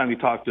 So next time you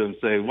talk to him,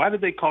 say, why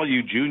did they call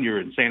you Junior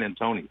in San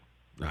Antonio?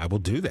 I will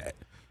do that.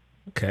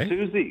 Okay.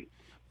 Susie.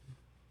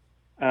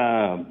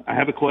 I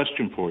have a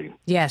question for you.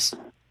 Yes.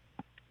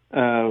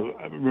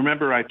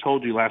 Remember I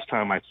told you last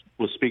time I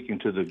was speaking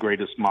to the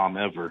greatest mom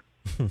ever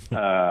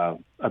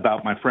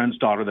about my friend's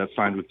daughter that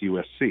signed with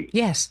USC.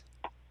 Yes.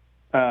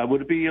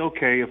 Would it be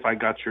okay if I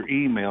got your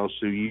email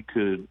so you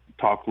could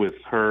talk with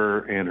her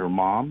and her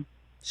mom?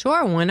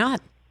 Sure, why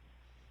not?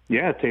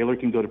 Yeah, Taylor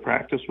can go to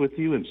practice with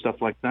you and stuff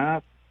like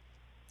that.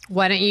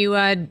 Why don't you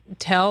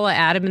tell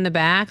Adam in the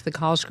back, the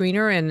call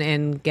screener,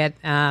 and get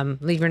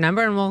leave your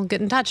number and we'll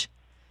get in touch.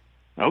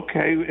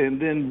 Okay,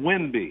 and then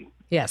Wemby.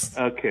 Yes.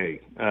 Okay,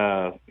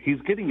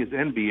 he's getting his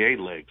NBA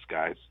legs,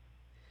 guys.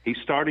 He's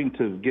starting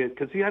to get,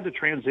 because he had to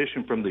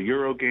transition from the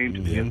Euro game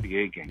to the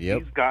NBA game. Yep.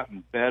 He's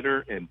gotten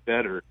better and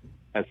better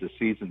as the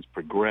season's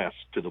progressed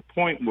to the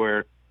point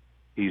where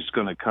he's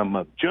going to come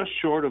up just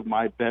short of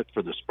my bet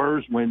for the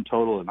Spurs win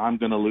total, and I'm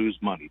going to lose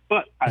money.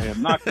 But I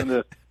am not going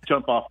to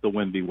jump off the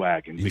Wemby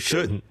wagon. You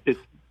shouldn't.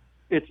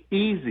 It's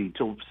easy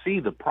to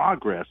see the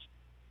progress,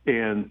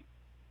 and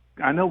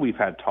I know we've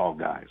had tall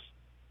guys,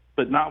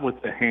 but not with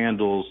the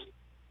handles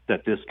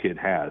that this kid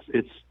has.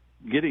 It's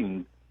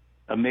getting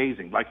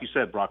amazing. Like you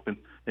said, Brockman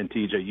and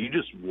TJ, you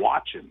just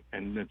watch him,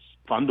 and it's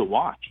fun to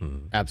watch.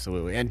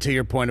 Absolutely. And to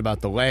your point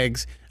about the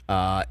legs,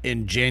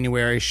 in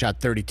January,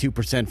 shot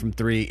 32% from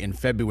three. In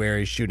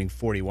February, shooting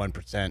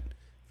 41%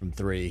 from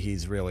three.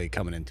 He's really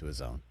coming into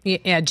his own.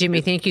 Yeah, Jimmy,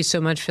 thank you so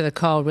much for the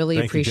call.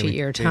 Really appreciate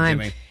your time.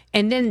 Jimmy.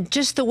 And then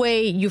just the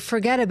way you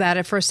forget about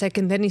it for a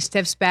second, then he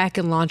steps back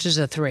and launches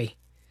a three.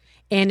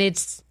 And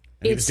it's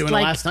He was doing it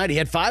last night. He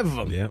had 5 of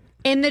them. Yeah.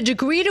 And the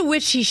degree to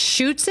which he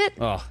shoots it.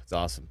 Oh, it's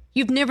awesome.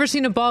 You've never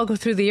seen a ball go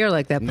through the air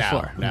like that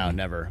before. No,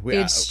 never.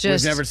 We've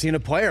never seen a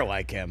player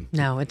like him.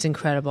 No, it's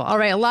incredible. All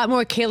right, a lot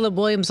more Caleb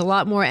Williams, a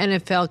lot more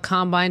NFL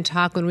Combine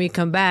talk when we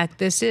come back.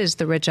 This is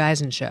The Rich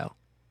Eisen Show.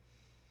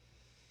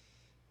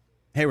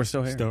 Hey, we're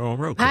still here. Still on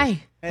Roku.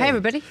 Hi. Hey,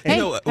 everybody. Hey,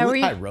 how are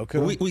you? Hi,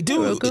 Roku. We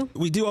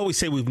do always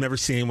say we've never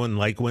seen anyone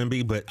like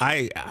Wemby, but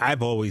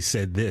I've always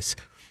said this.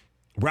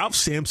 Ralph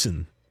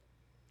Sampson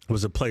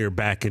was a player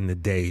back in the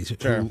days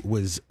who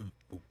was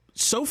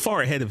so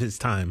far ahead of his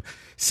time.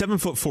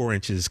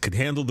 7'4", could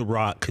handle the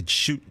rock, could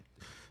shoot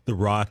the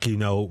rock,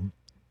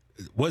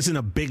 wasn't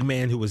a big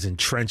man who was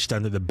entrenched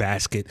under the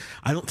basket.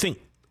 I don't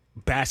think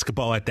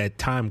basketball at that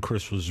time,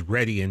 Chris, was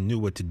ready and knew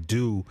what to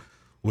do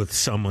with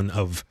someone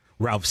of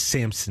Ralph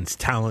Sampson's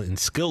talent and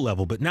skill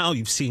level. But now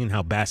you've seen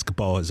how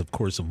basketball has, of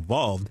course,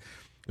 evolved.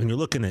 And you're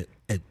looking at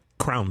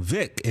Crown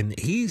Vic, and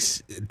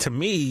he's, to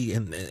me,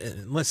 and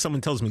unless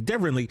someone tells me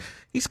differently,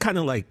 he's kind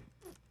of like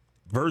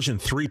version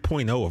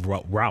 3.0 of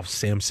what Ralph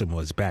Sampson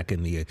was back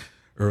in the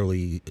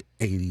early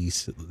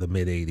 80s, the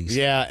mid 80s.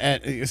 Yeah,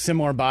 and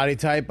similar body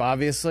type,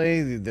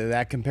 obviously.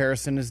 That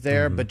comparison is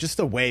there. But just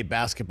the way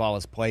basketball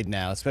is played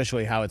now,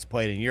 especially how it's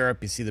played in Europe,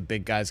 you see the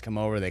big guys come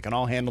over. They can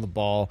all handle the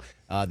ball.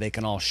 They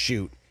can all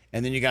shoot.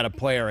 And then you got a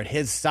player at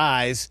his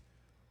size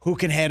who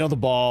can handle the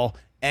ball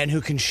and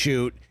who can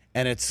shoot.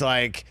 And it's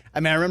like, I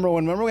remember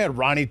when we had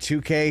Ronnie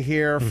 2K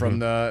here from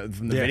the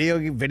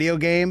video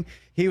game.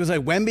 He was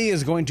like, Wemby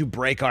is going to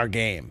break our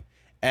game.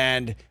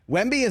 And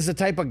Wemby is the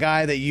type of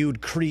guy that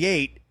you'd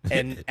create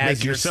and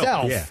as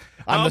yourself. Yeah.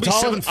 I'm the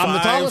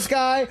tallest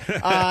guy,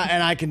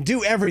 and I can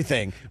do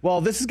everything.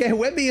 Well,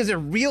 Wemby is a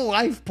real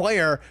life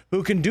player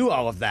who can do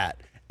all of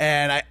that.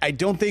 And I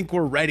don't think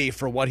we're ready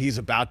for what he's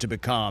about to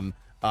become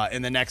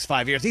in the next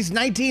 5 years. He's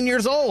 19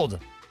 years old.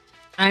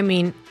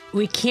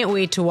 We can't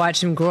wait to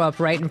watch him grow up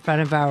right in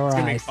front of our eyes.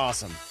 It's going to be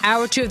awesome.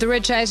 Hour 2 of The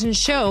Rich Eisen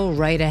Show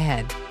right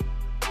ahead.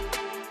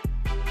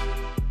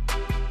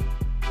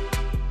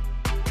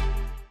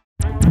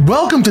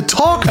 Welcome to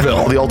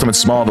Talkville, the ultimate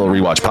Smallville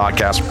rewatch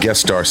podcast.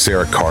 Guest star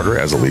Sarah Carter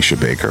as Alicia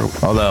Baker,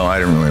 although I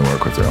didn't really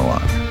work with her a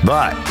lot.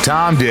 But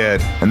Tom did,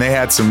 and they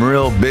had some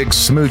real big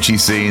smoochy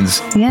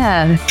scenes.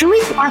 Yeah. Can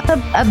we talk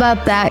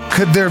about that?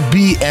 Could there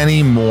be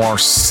any more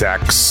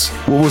sex?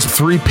 What was a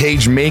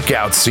 3-page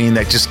makeout scene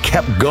that just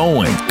kept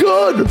going?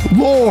 Good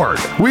Lord.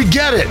 We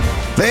get it.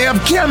 They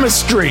have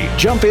chemistry.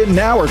 Jump in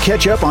now or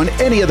catch up on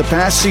any of the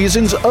past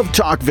seasons of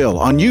Talkville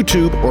on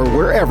YouTube or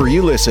wherever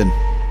you listen.